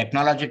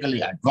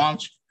technologically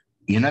advanced,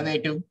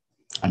 innovative,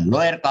 and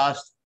lower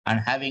cost, and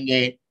having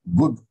a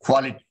good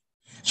quality.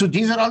 So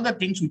these are all the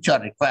things which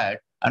are required.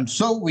 And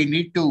so we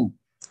need to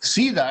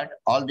see that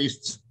all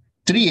these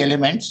three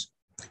elements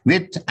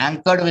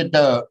anchored with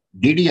the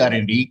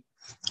DDR&D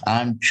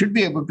and should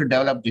be able to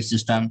develop the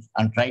systems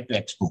and try to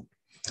export.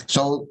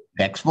 So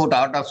the export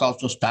orders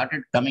also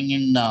started coming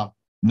in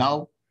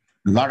now.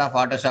 A lot of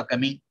orders are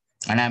coming.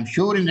 And I'm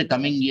sure in the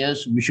coming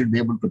years, we should be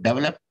able to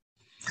develop.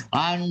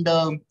 And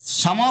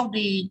some of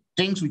the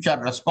things which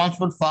are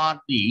responsible for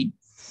the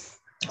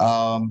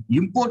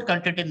import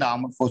content in the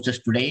armed forces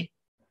today,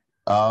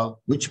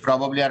 which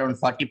probably around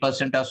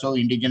 40% or so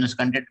indigenous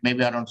content,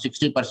 maybe around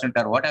 60%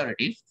 or whatever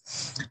it is,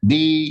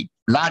 the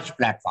large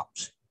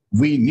platforms.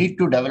 We need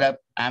to develop.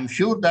 I'm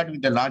sure that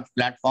with the large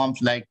platforms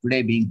like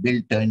today being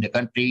built in the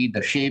country,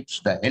 the ships,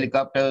 the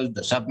helicopters,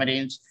 the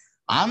submarines,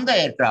 and the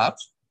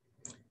aircrafts,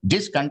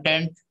 this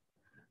content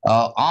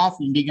of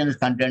indigenous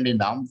content in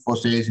the armed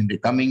forces in the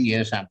coming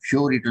years, I'm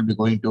sure it will be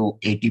going to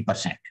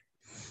 80%.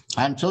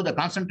 And so the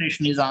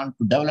concentration is on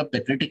to develop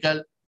the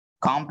critical,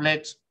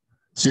 complex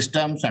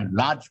systems and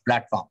large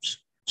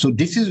platforms. So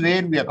this is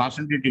where we are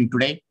concentrating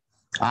today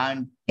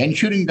and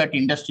ensuring that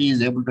industry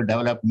is able to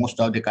develop most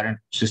of the current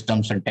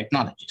systems and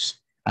technologies.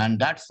 And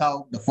that's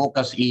how the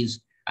focus is.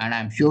 And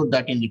I'm sure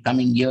that in the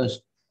coming years,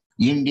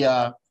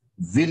 India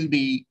will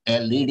be a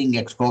leading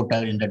exporter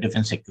in the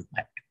defense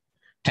equipment.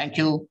 Thank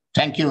you.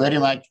 Thank you very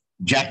much.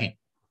 Jai Hind.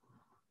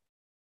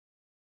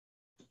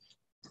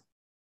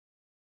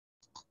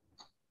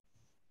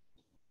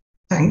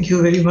 Thank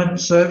you very much,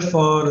 sir,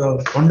 for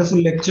a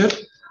wonderful lecture.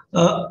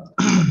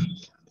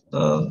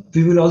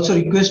 We will also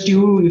request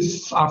you,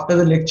 if after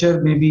the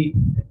lecture, maybe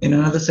in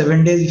another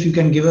 7 days, if you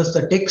can give us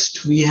the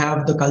text. We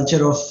have the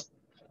culture of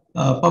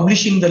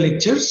publishing the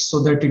lectures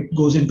so that it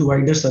goes into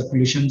wider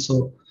circulation.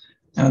 So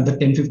the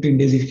 10-15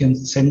 days, if you can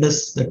send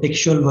us the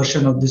textual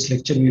version of this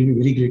lecture, we will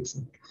be very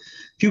grateful.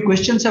 Few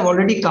questions have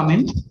already come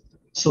in.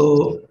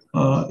 So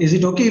is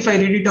it okay if I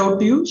read it out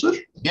to you, sir?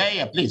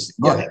 Yeah, please.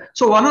 Go ahead.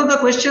 So one of the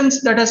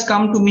questions that has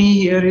come to me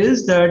here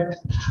is that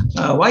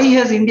why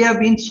has India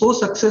been so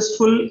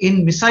successful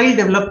in missile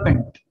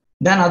development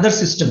than other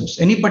systems?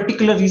 Any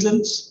particular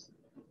reasons?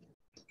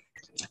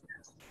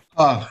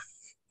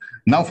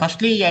 Now,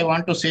 firstly, I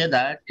want to say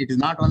that it is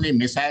not only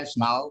missiles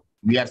now.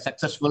 We are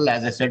successful,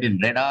 as I said, in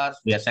radars.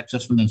 We are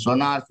successful in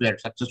sonars. We are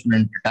successful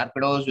in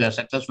torpedoes. We are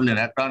successful in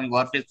electronic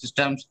warfare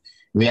systems.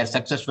 We are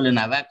successful in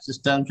AVAC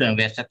systems. And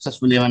we are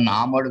successful in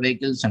armored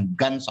vehicles and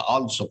guns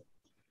also.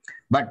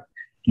 But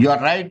you are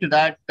right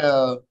that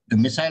the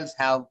missiles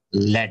have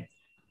led.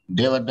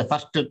 They were the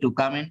first to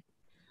come in.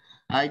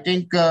 I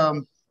think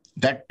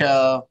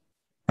that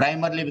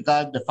primarily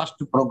because the first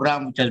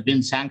program which has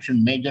been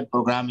sanctioned, major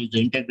program, is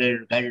the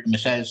Integrated Guided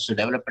Missiles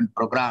Development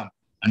Program.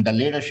 And the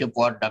leadership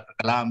what Dr.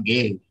 Kalam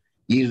gave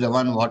is the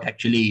one what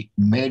actually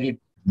made it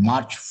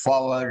march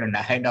forward and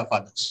ahead of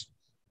others.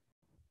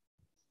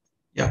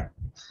 Yeah.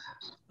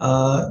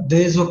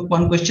 There is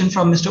one question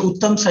from Mr.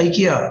 Uttam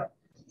Saikia.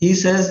 He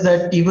says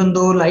that even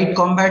though light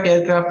combat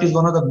aircraft is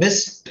one of the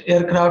best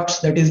aircrafts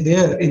that is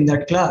there in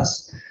that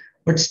class,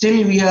 but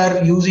still we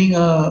are using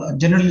a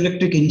General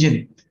Electric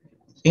engine.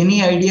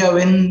 Any idea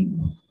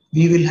when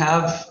we will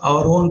have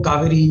our own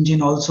Kaveri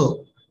engine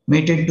also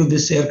mated to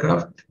this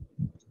aircraft?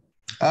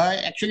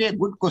 Actually, a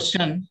good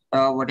question,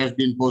 what has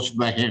been posed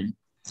by him.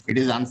 It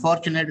is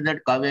unfortunate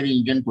that Kaveri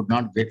engine could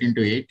not get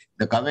into it.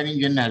 The Kaveri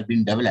engine has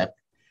been developed.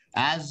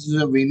 As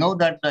we know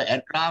that the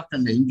aircraft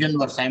and the engine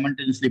were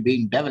simultaneously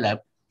being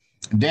developed,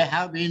 there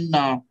have been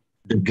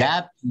the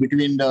gap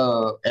between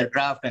the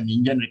aircraft and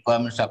engine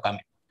requirements are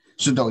coming.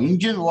 So the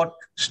engine what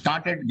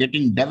started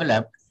getting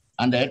developed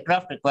and the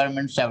aircraft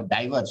requirements have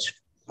diverged.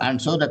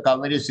 And so the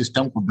Kaveri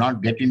system could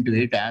not get into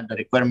it and the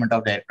requirement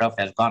of the aircraft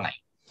has gone high.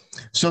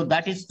 So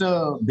that is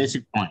the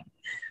basic point.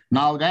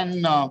 Now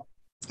then,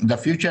 the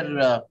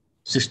future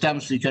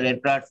systems, future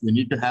aircraft, we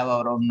need to have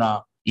our own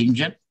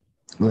engine.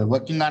 We're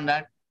working on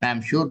that.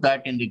 I'm sure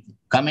that in the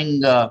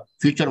coming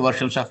future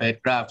versions of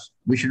aircrafts,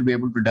 we should be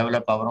able to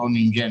develop our own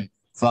engine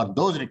for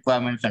those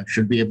requirements and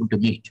should be able to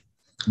meet.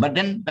 But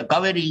then the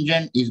Kaveri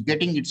engine is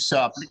getting its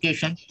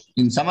application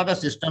in some other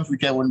systems,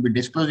 which I won't be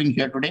disclosing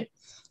here today.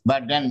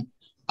 But then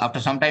after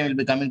some time, we'll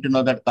be coming to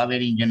know that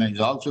Kaveri engine is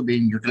also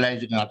being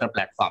utilized in other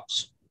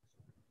platforms.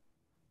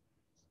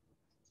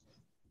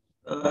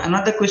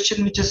 Another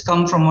question which has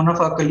come from one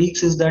of our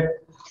colleagues is that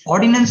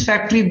Ordnance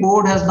Factory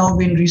Board has now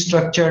been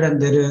restructured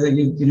and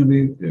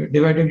there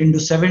divided into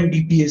 7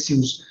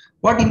 DPSUs.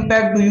 What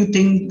impact do you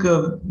think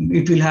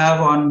it will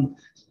have on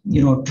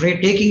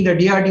taking the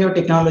DRDO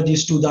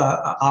technologies to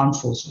the armed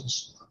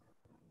forces?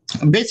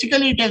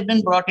 Basically, it has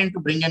been brought in to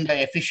bring in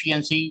the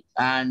efficiency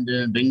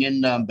and bring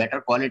in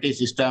better quality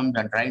systems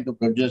and trying to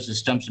produce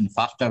systems in a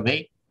faster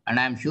way. And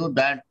I'm sure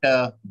that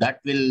that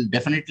will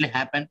definitely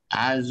happen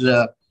as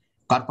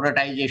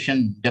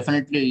corporatization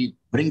definitely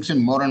brings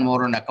in more and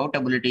more on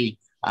accountability.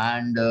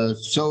 And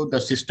so the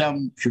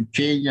system should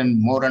change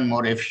and more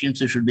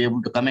efficiency should be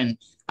able to come in.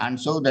 And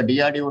so the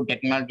DRDO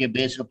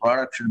technology-based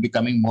product should be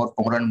coming more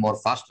and more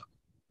faster.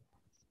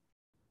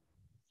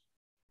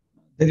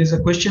 There is a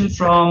question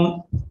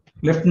from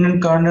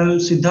Lieutenant Colonel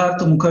Siddharth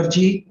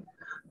Mukherjee.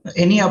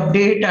 Any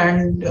update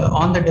and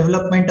on the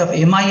development of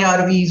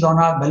MIRVs on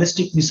our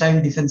ballistic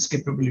missile defense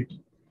capability?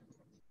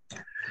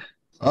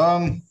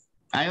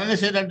 I only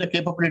say that the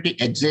capability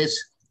exists,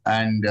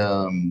 and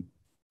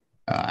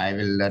I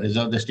will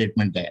reserve the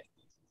statement there.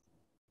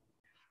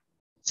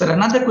 Sir,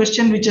 another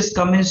question which has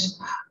come is,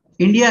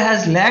 India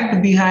has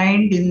lagged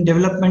behind in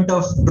development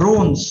of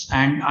drones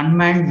and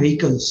unmanned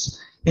vehicles.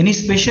 Any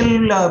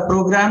special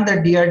program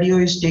that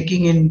DRDO is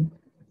taking in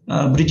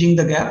bridging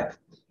the gap?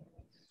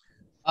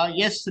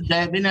 Yes,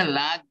 there has been a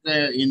lag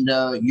in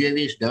the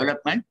UAV's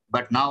development,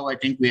 but now I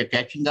think we are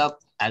catching up.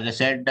 As I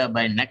said,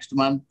 by next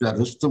month,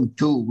 Rustum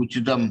 2, which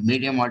is the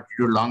medium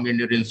altitude long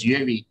endurance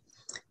UAV,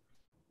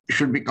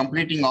 should be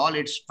completing all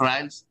its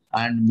trials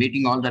and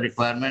meeting all the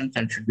requirements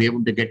and should be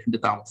able to get into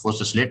the armed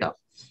forces later.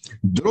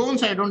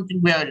 Drones, I don't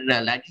think we are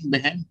lagging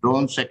behind.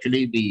 Drones,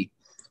 actually, the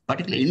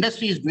particular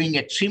industry is doing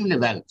extremely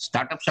well.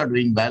 Startups are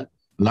doing well.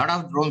 A lot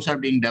of drones are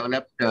being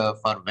developed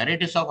for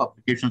varieties of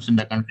applications in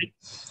the country.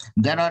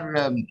 There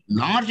are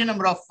large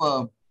number of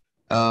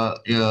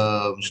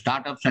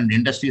startups and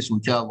industries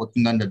which are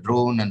working on the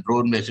drone and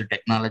drone-based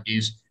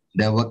technologies.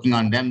 They're working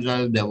on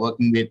themselves. They're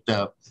working with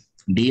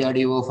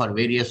DRDO for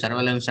various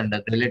surveillance and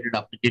related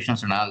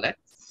applications and all that.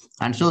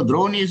 And so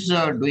drone is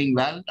doing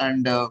well.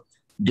 And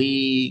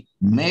the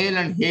mail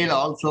and hail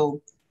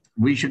also,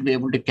 we should be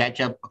able to catch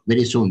up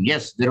very soon.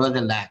 Yes, there was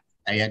a lag.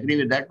 I agree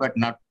with that, but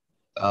not.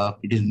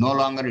 It is no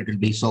longer, it will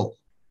be so.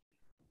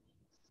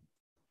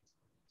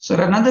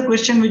 Sir, another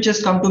question which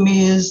has come to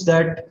me is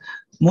that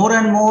more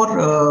and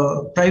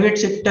more private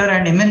sector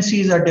and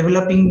MNCs are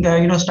developing,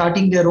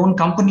 starting their own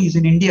companies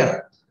in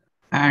India.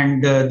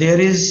 And there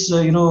is,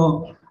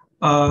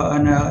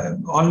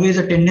 always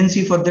a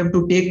tendency for them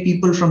to take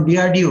people from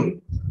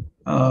DRDO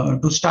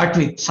to start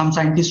with, some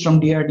scientists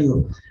from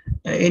DRDO.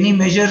 Any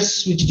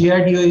measures which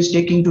DRDO is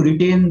taking to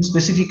retain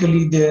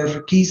specifically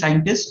their key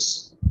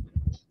scientists?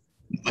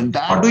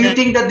 Or do you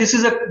think that this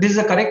is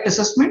a correct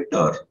assessment?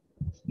 Or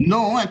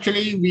no,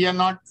 actually, we are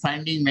not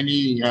finding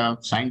many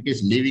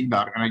scientists leaving the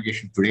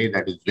organization today.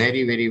 That is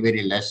very, very,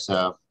 very less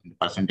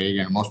percentage,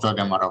 and most of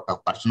them are out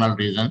of personal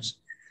reasons.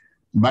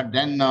 But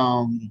then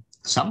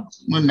some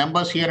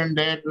numbers here and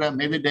there,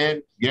 maybe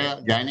they're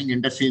joining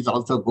industry is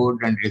also good,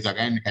 and it is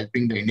again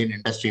helping the Indian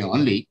industry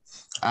only.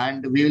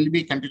 And we will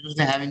be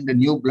continuously having the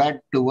new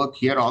blood to work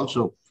here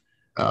also.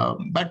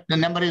 But the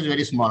number is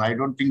very small. I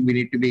don't think we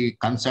need to be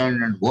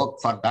concerned and work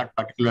for that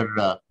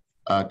particular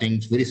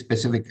things very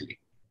specifically.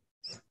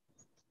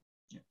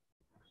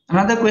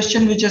 Another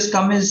question which has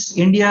come is,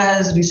 India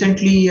has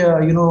recently,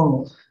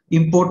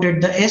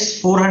 imported the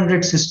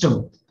S-400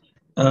 system,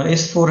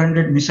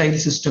 S-400 missile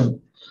system.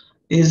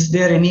 Is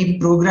there any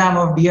program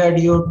of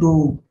DRDO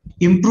to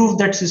improve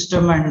that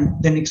system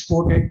and then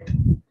export it?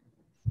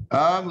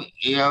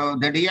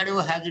 The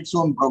DRDO has its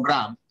own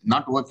program,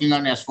 not working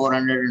on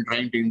S-400 and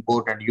trying to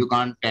import, and you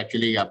can't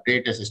actually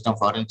update a system,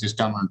 foreign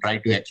system, and try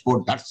to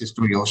export that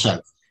system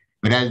yourself.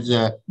 Whereas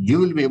you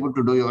will be able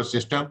to do your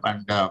system,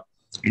 and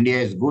India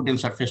is good in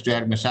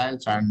surface-to-air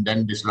missiles, and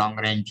then this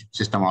long-range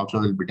system also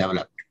will be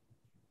developed.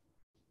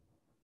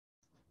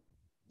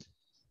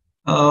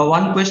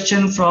 One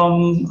question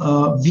from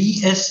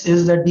VS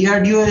is that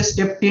DRDO has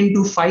stepped in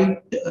to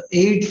fight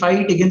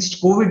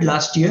against COVID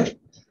last year.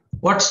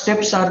 What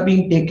steps are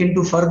being taken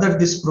to further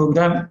this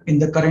program in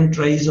the current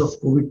rise of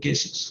COVID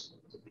cases?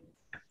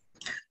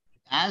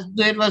 As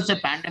there was a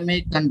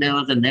pandemic and there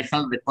was a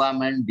national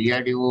requirement,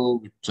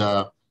 DRDO, with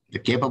the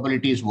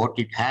capabilities, what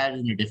it has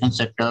in the defense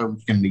sector,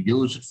 which can be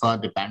used for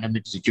the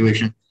pandemic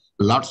situation,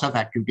 lots of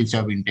activities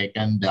have been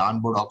taken. The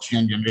onboard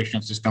oxygen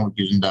generation system, which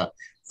is in the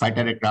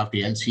fighter aircraft,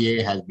 the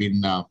LCA, has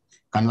been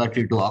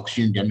converted to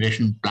oxygen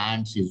generation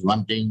plants is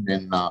one thing.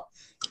 Then a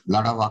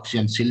lot of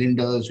oxygen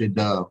cylinders with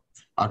the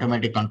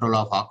automatic control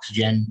of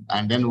oxygen.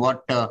 And then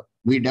what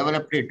we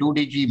developed a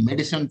 2DG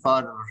medicine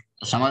for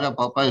some other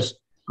purpose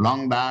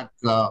long back.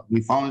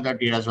 We found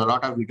that it has a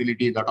lot of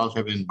utility that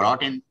also been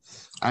brought in.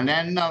 And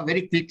then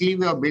very quickly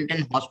we have built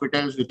in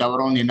hospitals with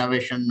our own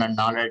innovation and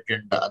knowledge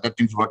and other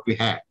things what we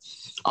had.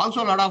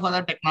 Also a lot of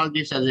other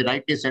technologies, as I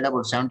rightly said,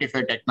 about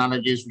 75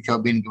 technologies which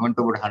have been given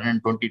to about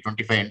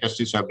 120-25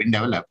 industries have been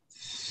developed.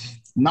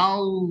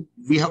 Now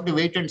we have to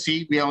wait and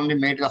see. We have only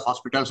made the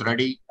hospitals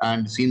ready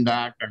and seen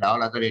that, and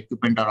all other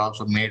equipment are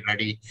also made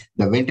ready.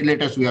 The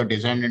ventilators we have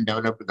designed and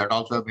developed, that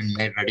also have been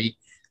made ready.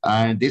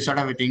 And this sort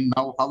of a thing.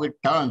 Now how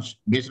it turns,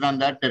 based on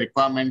that, the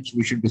requirements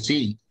we should be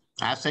seeing.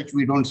 As such,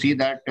 we don't see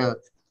that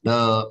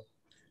the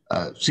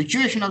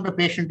situation of the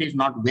patient is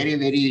not very,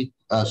 very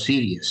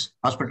serious.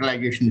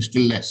 Hospitalization is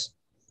still less.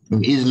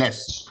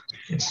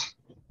 Yes.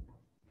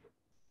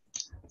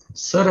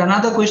 Sir,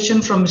 another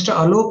question from Mr.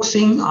 Alok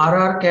Singh,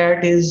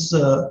 RRCat is,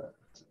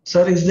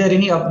 sir, is there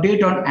any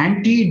update on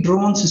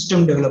anti-drone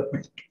system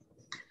development?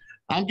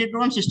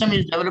 Anti-drone system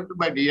is developed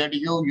by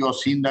DRDO. You have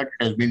seen that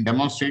it has been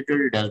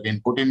demonstrated. It has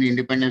been put in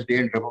Independence Day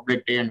and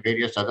Republic Day and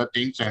various other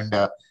things. And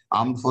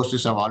armed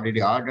forces have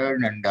already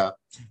ordered, and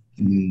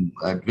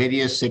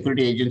various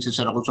security agencies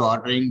are also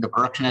ordering. The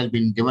production has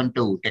been given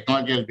to,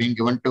 technology has been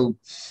given to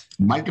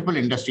multiple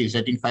industries.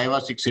 I think 5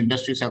 or 6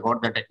 industries have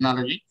got the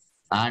technology,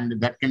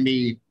 and that can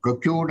be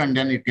procured and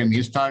then it can be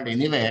installed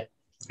anywhere.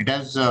 It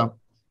has a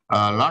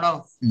lot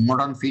of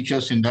modern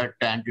features in that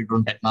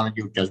anti-drone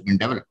technology which has been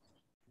developed.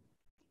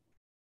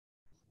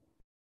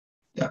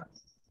 Yeah,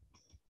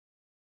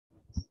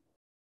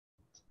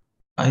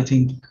 I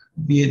think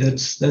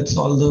that's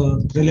all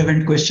the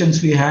relevant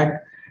questions we had.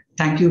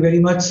 Thank you very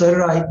much,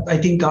 sir. I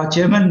think our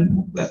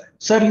chairman,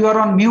 sir, you are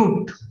on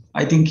mute.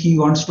 I think he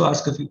wants to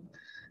ask a few.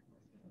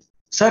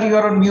 Sir, you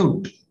are on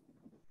mute.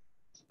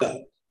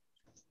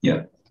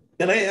 Yeah.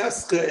 Can I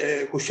ask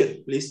a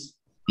question, please?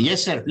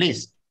 Yes, sir,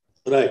 please.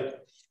 Right.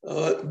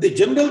 The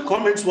general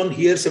comments one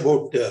hears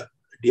about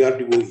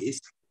DRDO is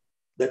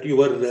that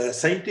your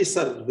scientists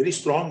are very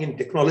strong in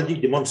technology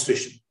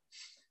demonstration,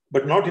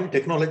 but not in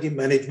technology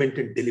management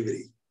and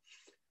delivery.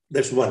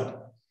 That's one.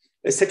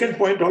 A second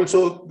point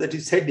also that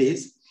is said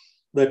is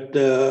that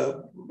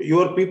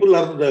your people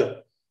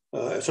are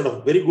sort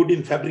of very good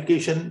in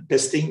fabrication,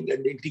 testing,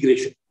 and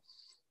integration,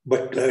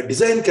 but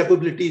design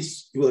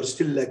capabilities, you are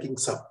still lacking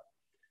some.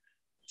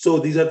 So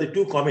these are the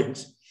two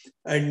comments.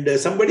 And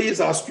somebody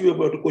has asked you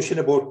about a question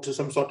about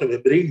some sort of a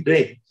brain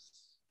drain.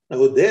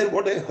 Now there,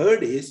 what I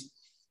heard is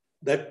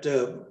that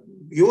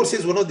yours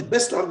is one of the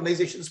best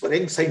organizations for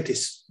young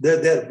scientists.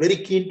 They're very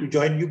keen to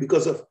join you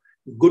because of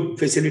good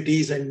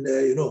facilities and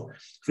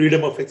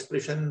freedom of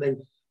expression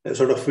and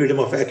sort of freedom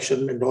of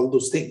action and all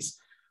those things.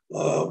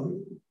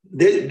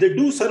 They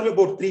do serve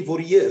about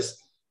 3-4 years,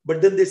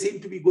 but then they seem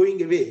to be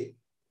going away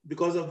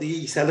because of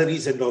the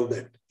salaries and all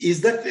that.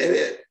 Is that,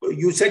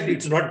 you said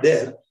it's not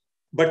there,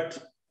 but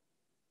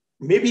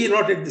maybe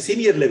not at the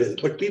senior level,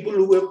 but people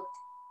who have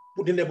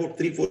put in about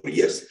 3-4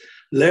 years,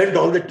 learned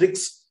all the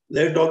tricks,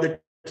 learned all the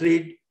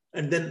trade,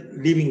 and then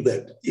leaving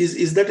that.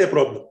 Is that a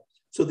problem?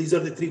 So these are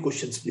the 3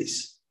 questions,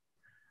 please.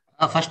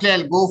 Firstly,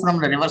 I'll go from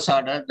the reverse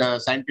order, the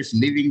scientists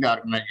leaving the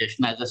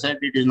organization. As I said,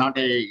 it is not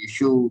an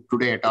issue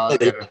today at all.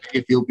 There are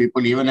very few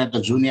people, even at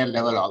the junior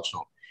level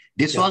also.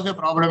 This was the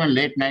problem in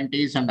late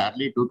 90s and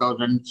early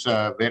 2000s,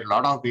 where a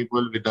lot of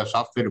people with the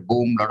software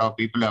boom, a lot of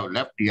people have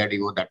left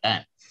DRDO that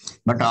time.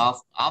 But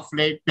of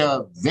late,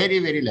 very,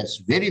 very less,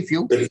 very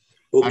few.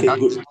 Okay, and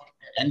good.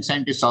 And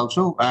scientists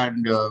also,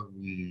 and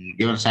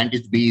given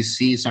scientists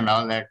BCs and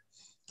all that,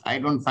 I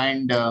don't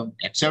find,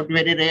 except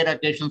very rare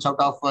occasions out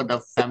of the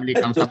family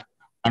comes up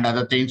and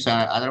other things.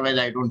 Otherwise,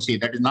 I don't see.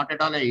 That is not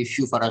at all an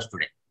issue for us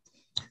today.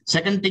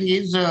 Second thing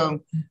is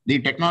the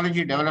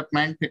technology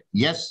development.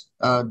 Yes,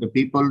 the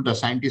people, the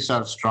scientists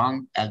are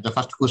strong, as the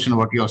first question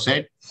what you have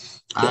said.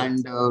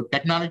 And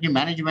technology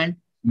management,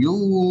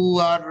 you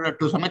are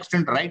to some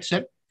extent right,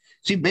 sir.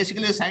 See,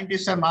 basically,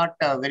 scientists are not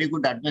very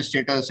good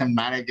administrators and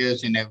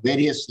managers in a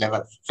various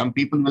levels. Some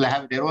people will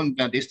have their own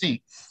this thing,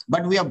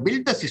 but we have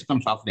built the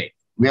systems of late.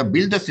 We have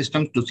built the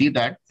systems to see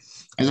that.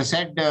 As I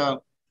said,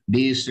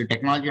 these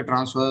technology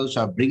transfers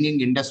are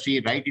bringing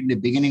industry right in the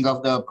beginning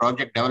of the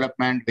project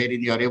development,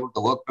 wherein you are able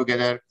to work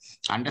together,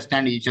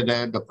 understand each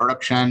other, the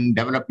production,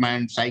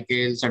 development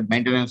cycles and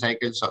maintenance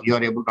cycles. So you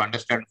are able to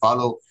understand,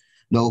 follow.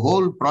 The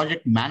whole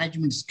project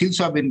management skills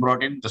have been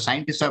brought in. The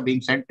scientists are being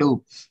sent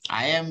to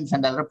IIMs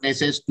and other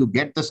places to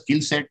get the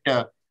skill set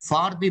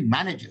for the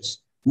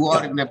managers who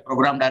are in the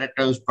program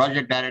directors,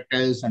 project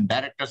directors, and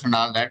directors and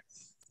all that.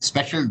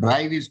 Special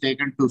drive is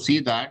taken to see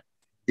that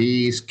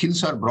the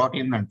skills are brought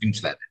in and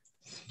things like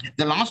that.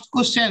 The last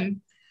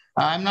question,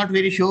 I'm not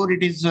very sure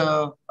it is, they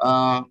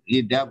are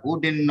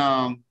good in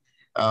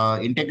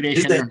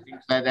integration and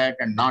things like that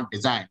and not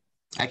design.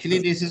 Actually,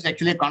 this is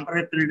actually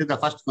contradictory to the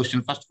first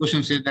question. First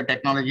question says the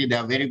technology, they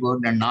are very good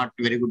and not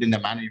very good in the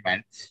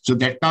management. So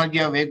technology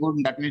are very good,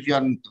 and that means you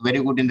are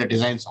very good in the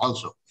designs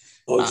also.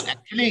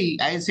 Actually,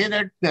 I say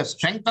that the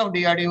strength of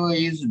DRDO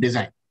is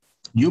design.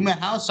 You may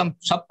have some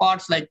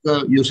subparts like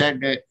you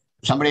said,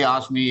 somebody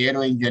asked me,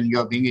 aero engine you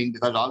are bringing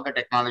because all the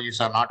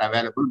technologies are not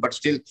available, but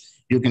still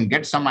you can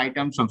get some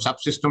items, some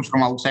subsystems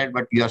from outside,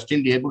 but you are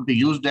still able to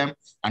use them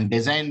and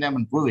design them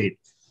and prove it.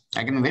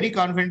 I can very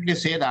confidently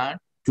say that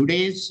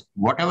today's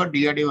whatever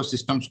DRDO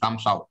systems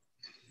comes out,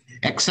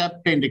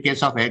 except in the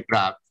case of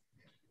aircraft,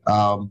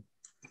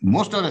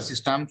 most of the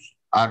systems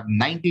are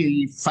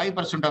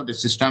 95% of the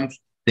systems,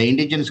 the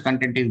indigenous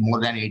content is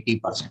more than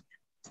 80%.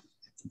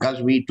 Because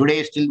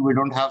today still we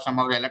don't have some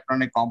of the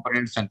electronic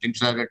components and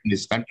things like that in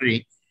this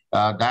country.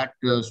 That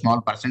small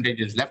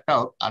percentage is left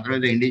out.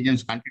 Otherwise, the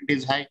indigenous content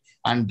is high,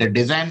 and the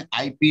design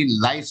IP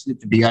lies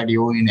with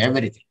DRDO in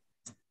everything.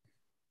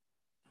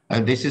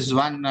 This is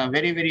one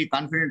very, very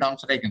confident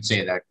answer I can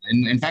say that.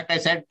 In fact, I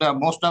said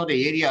most of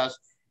the areas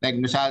like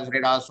missiles,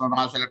 radars,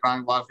 sonars,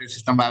 electronic warfare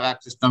system,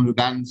 AVAC systems,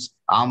 guns,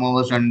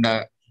 armors, and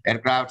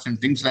aircrafts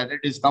and things like that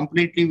is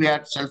completely we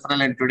are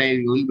self-reliant today.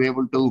 We will be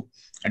able to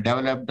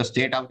develop the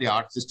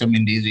state-of-the-art system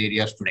in these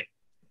areas today.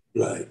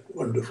 Right.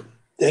 Wonderful.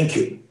 Thank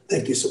you.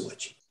 Thank you so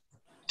much.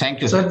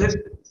 Thank you.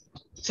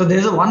 So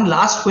there's one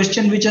last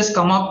question which has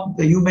come up.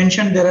 You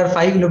mentioned there are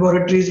 5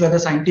 laboratories where the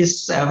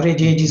scientists'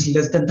 average age is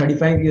less than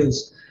 35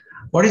 years.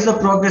 What is the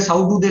progress?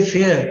 How do they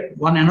fare?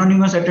 One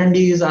anonymous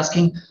attendee is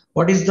asking,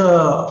 what is the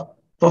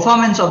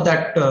performance of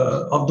that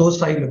of those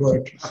 5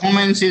 laboratories?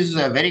 Performance is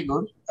very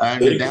good, and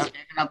Very they have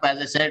taken up, as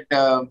I said,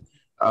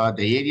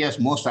 the areas,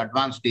 most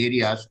advanced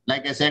areas.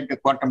 Like I said, the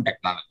quantum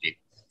technology.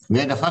 We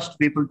are the first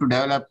people to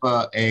develop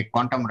a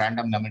quantum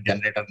random number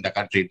generator in the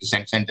country, the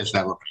St. Scientist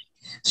Laboratory.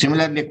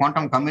 Similarly,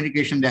 quantum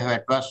communication, they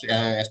have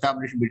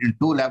established between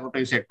 2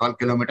 laboratories at 12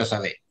 kilometers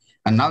away.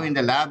 And now in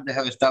the lab, they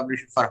have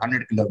established for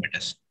 100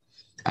 kilometers.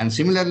 And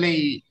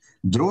similarly,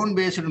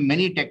 drone-based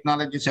many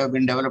technologies have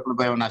been developed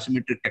by an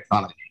asymmetric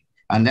technology.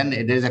 And then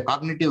there is a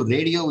cognitive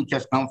radio, which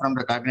has come from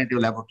the cognitive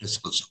laboratories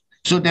also.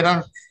 So there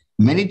are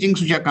many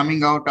things which are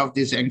coming out of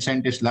these Young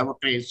Scientist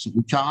Laboratories,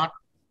 which are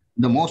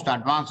the most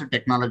advanced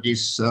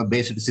technologies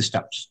based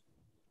systems.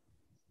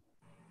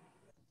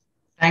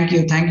 Thank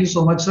you. Thank you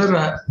so much, sir.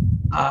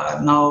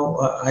 Now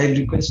I'll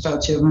request our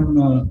chairman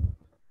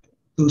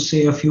to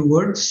say a few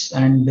words.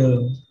 And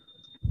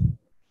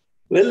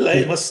well,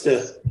 I must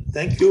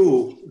thank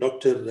you,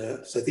 Dr.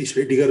 Satheesh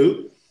Reddy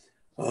Garu,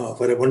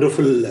 for a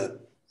wonderful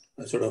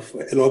sort of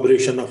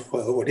elaboration of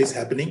what is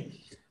happening.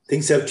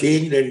 Things have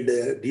changed, and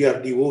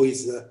DRDO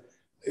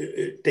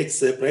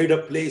takes a pride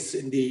of place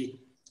in the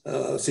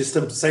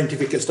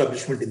scientific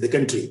establishment in the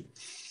country.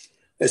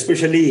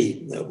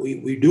 Especially,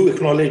 we do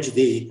acknowledge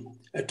the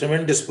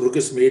tremendous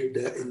progress made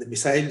in the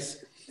missiles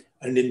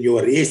and in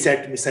your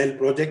ASAT missile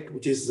project,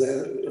 which is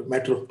a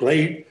matter of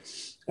pride,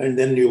 and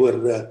then your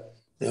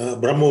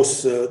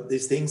BrahMos,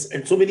 these things,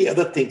 and so many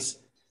other things.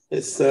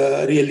 It's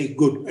really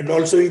good. And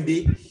also in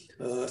the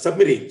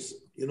submarines,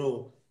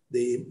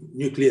 the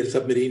nuclear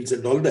submarines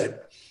and all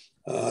that,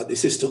 the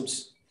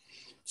systems.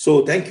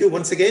 So thank you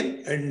once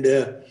again. And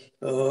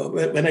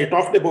when I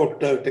talked about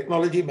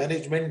technology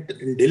management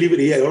and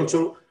delivery, I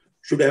also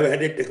should have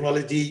added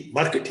technology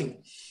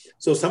marketing.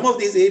 So some of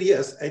these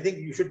areas, I think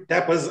you should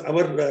tap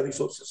our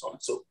resources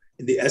also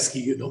in the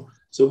ASCI,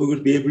 so we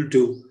will be able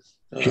to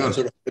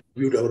sort of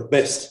contribute our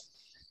best.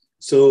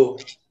 So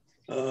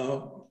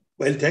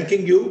while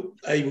thanking you,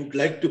 I would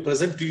like to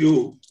present to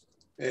you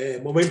a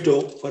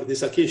memento for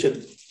this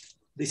occasion.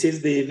 This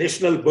is the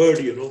national bird,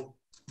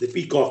 the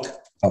peacock.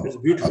 It's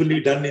beautifully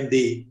done in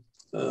the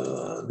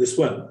this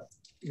one,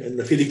 in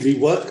the filigree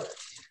work.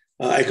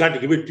 I can't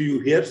give it to you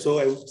here, so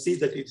I would see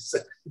that it's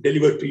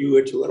delivered to you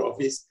at your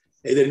office,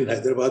 either in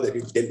Hyderabad or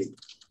in Delhi.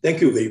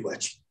 Thank you very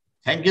much.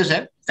 Thank you,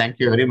 sir. Thank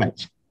you very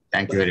much.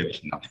 Thank you very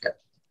much. Namaskar.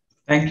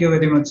 Thank you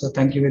very much, sir.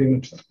 Thank you very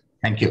much, sir.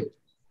 Thank you.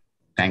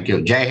 Thank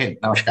you. Jai Hind.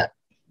 Namaskar.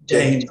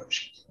 Jai Hind.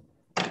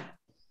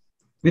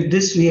 With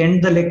this, we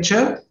end the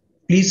lecture.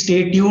 Please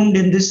stay tuned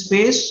in this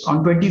space.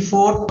 On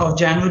 24th of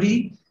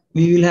January,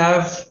 we will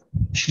have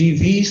Shri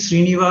V.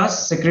 Srinivas,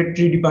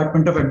 Secretary,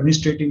 Department of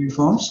Administrative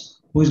Reforms,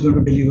 who is going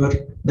to deliver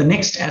the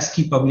next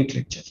ASCI public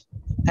lecture.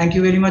 Thank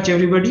you very much,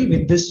 everybody.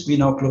 With this, we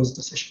now close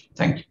the session.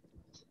 Thank you.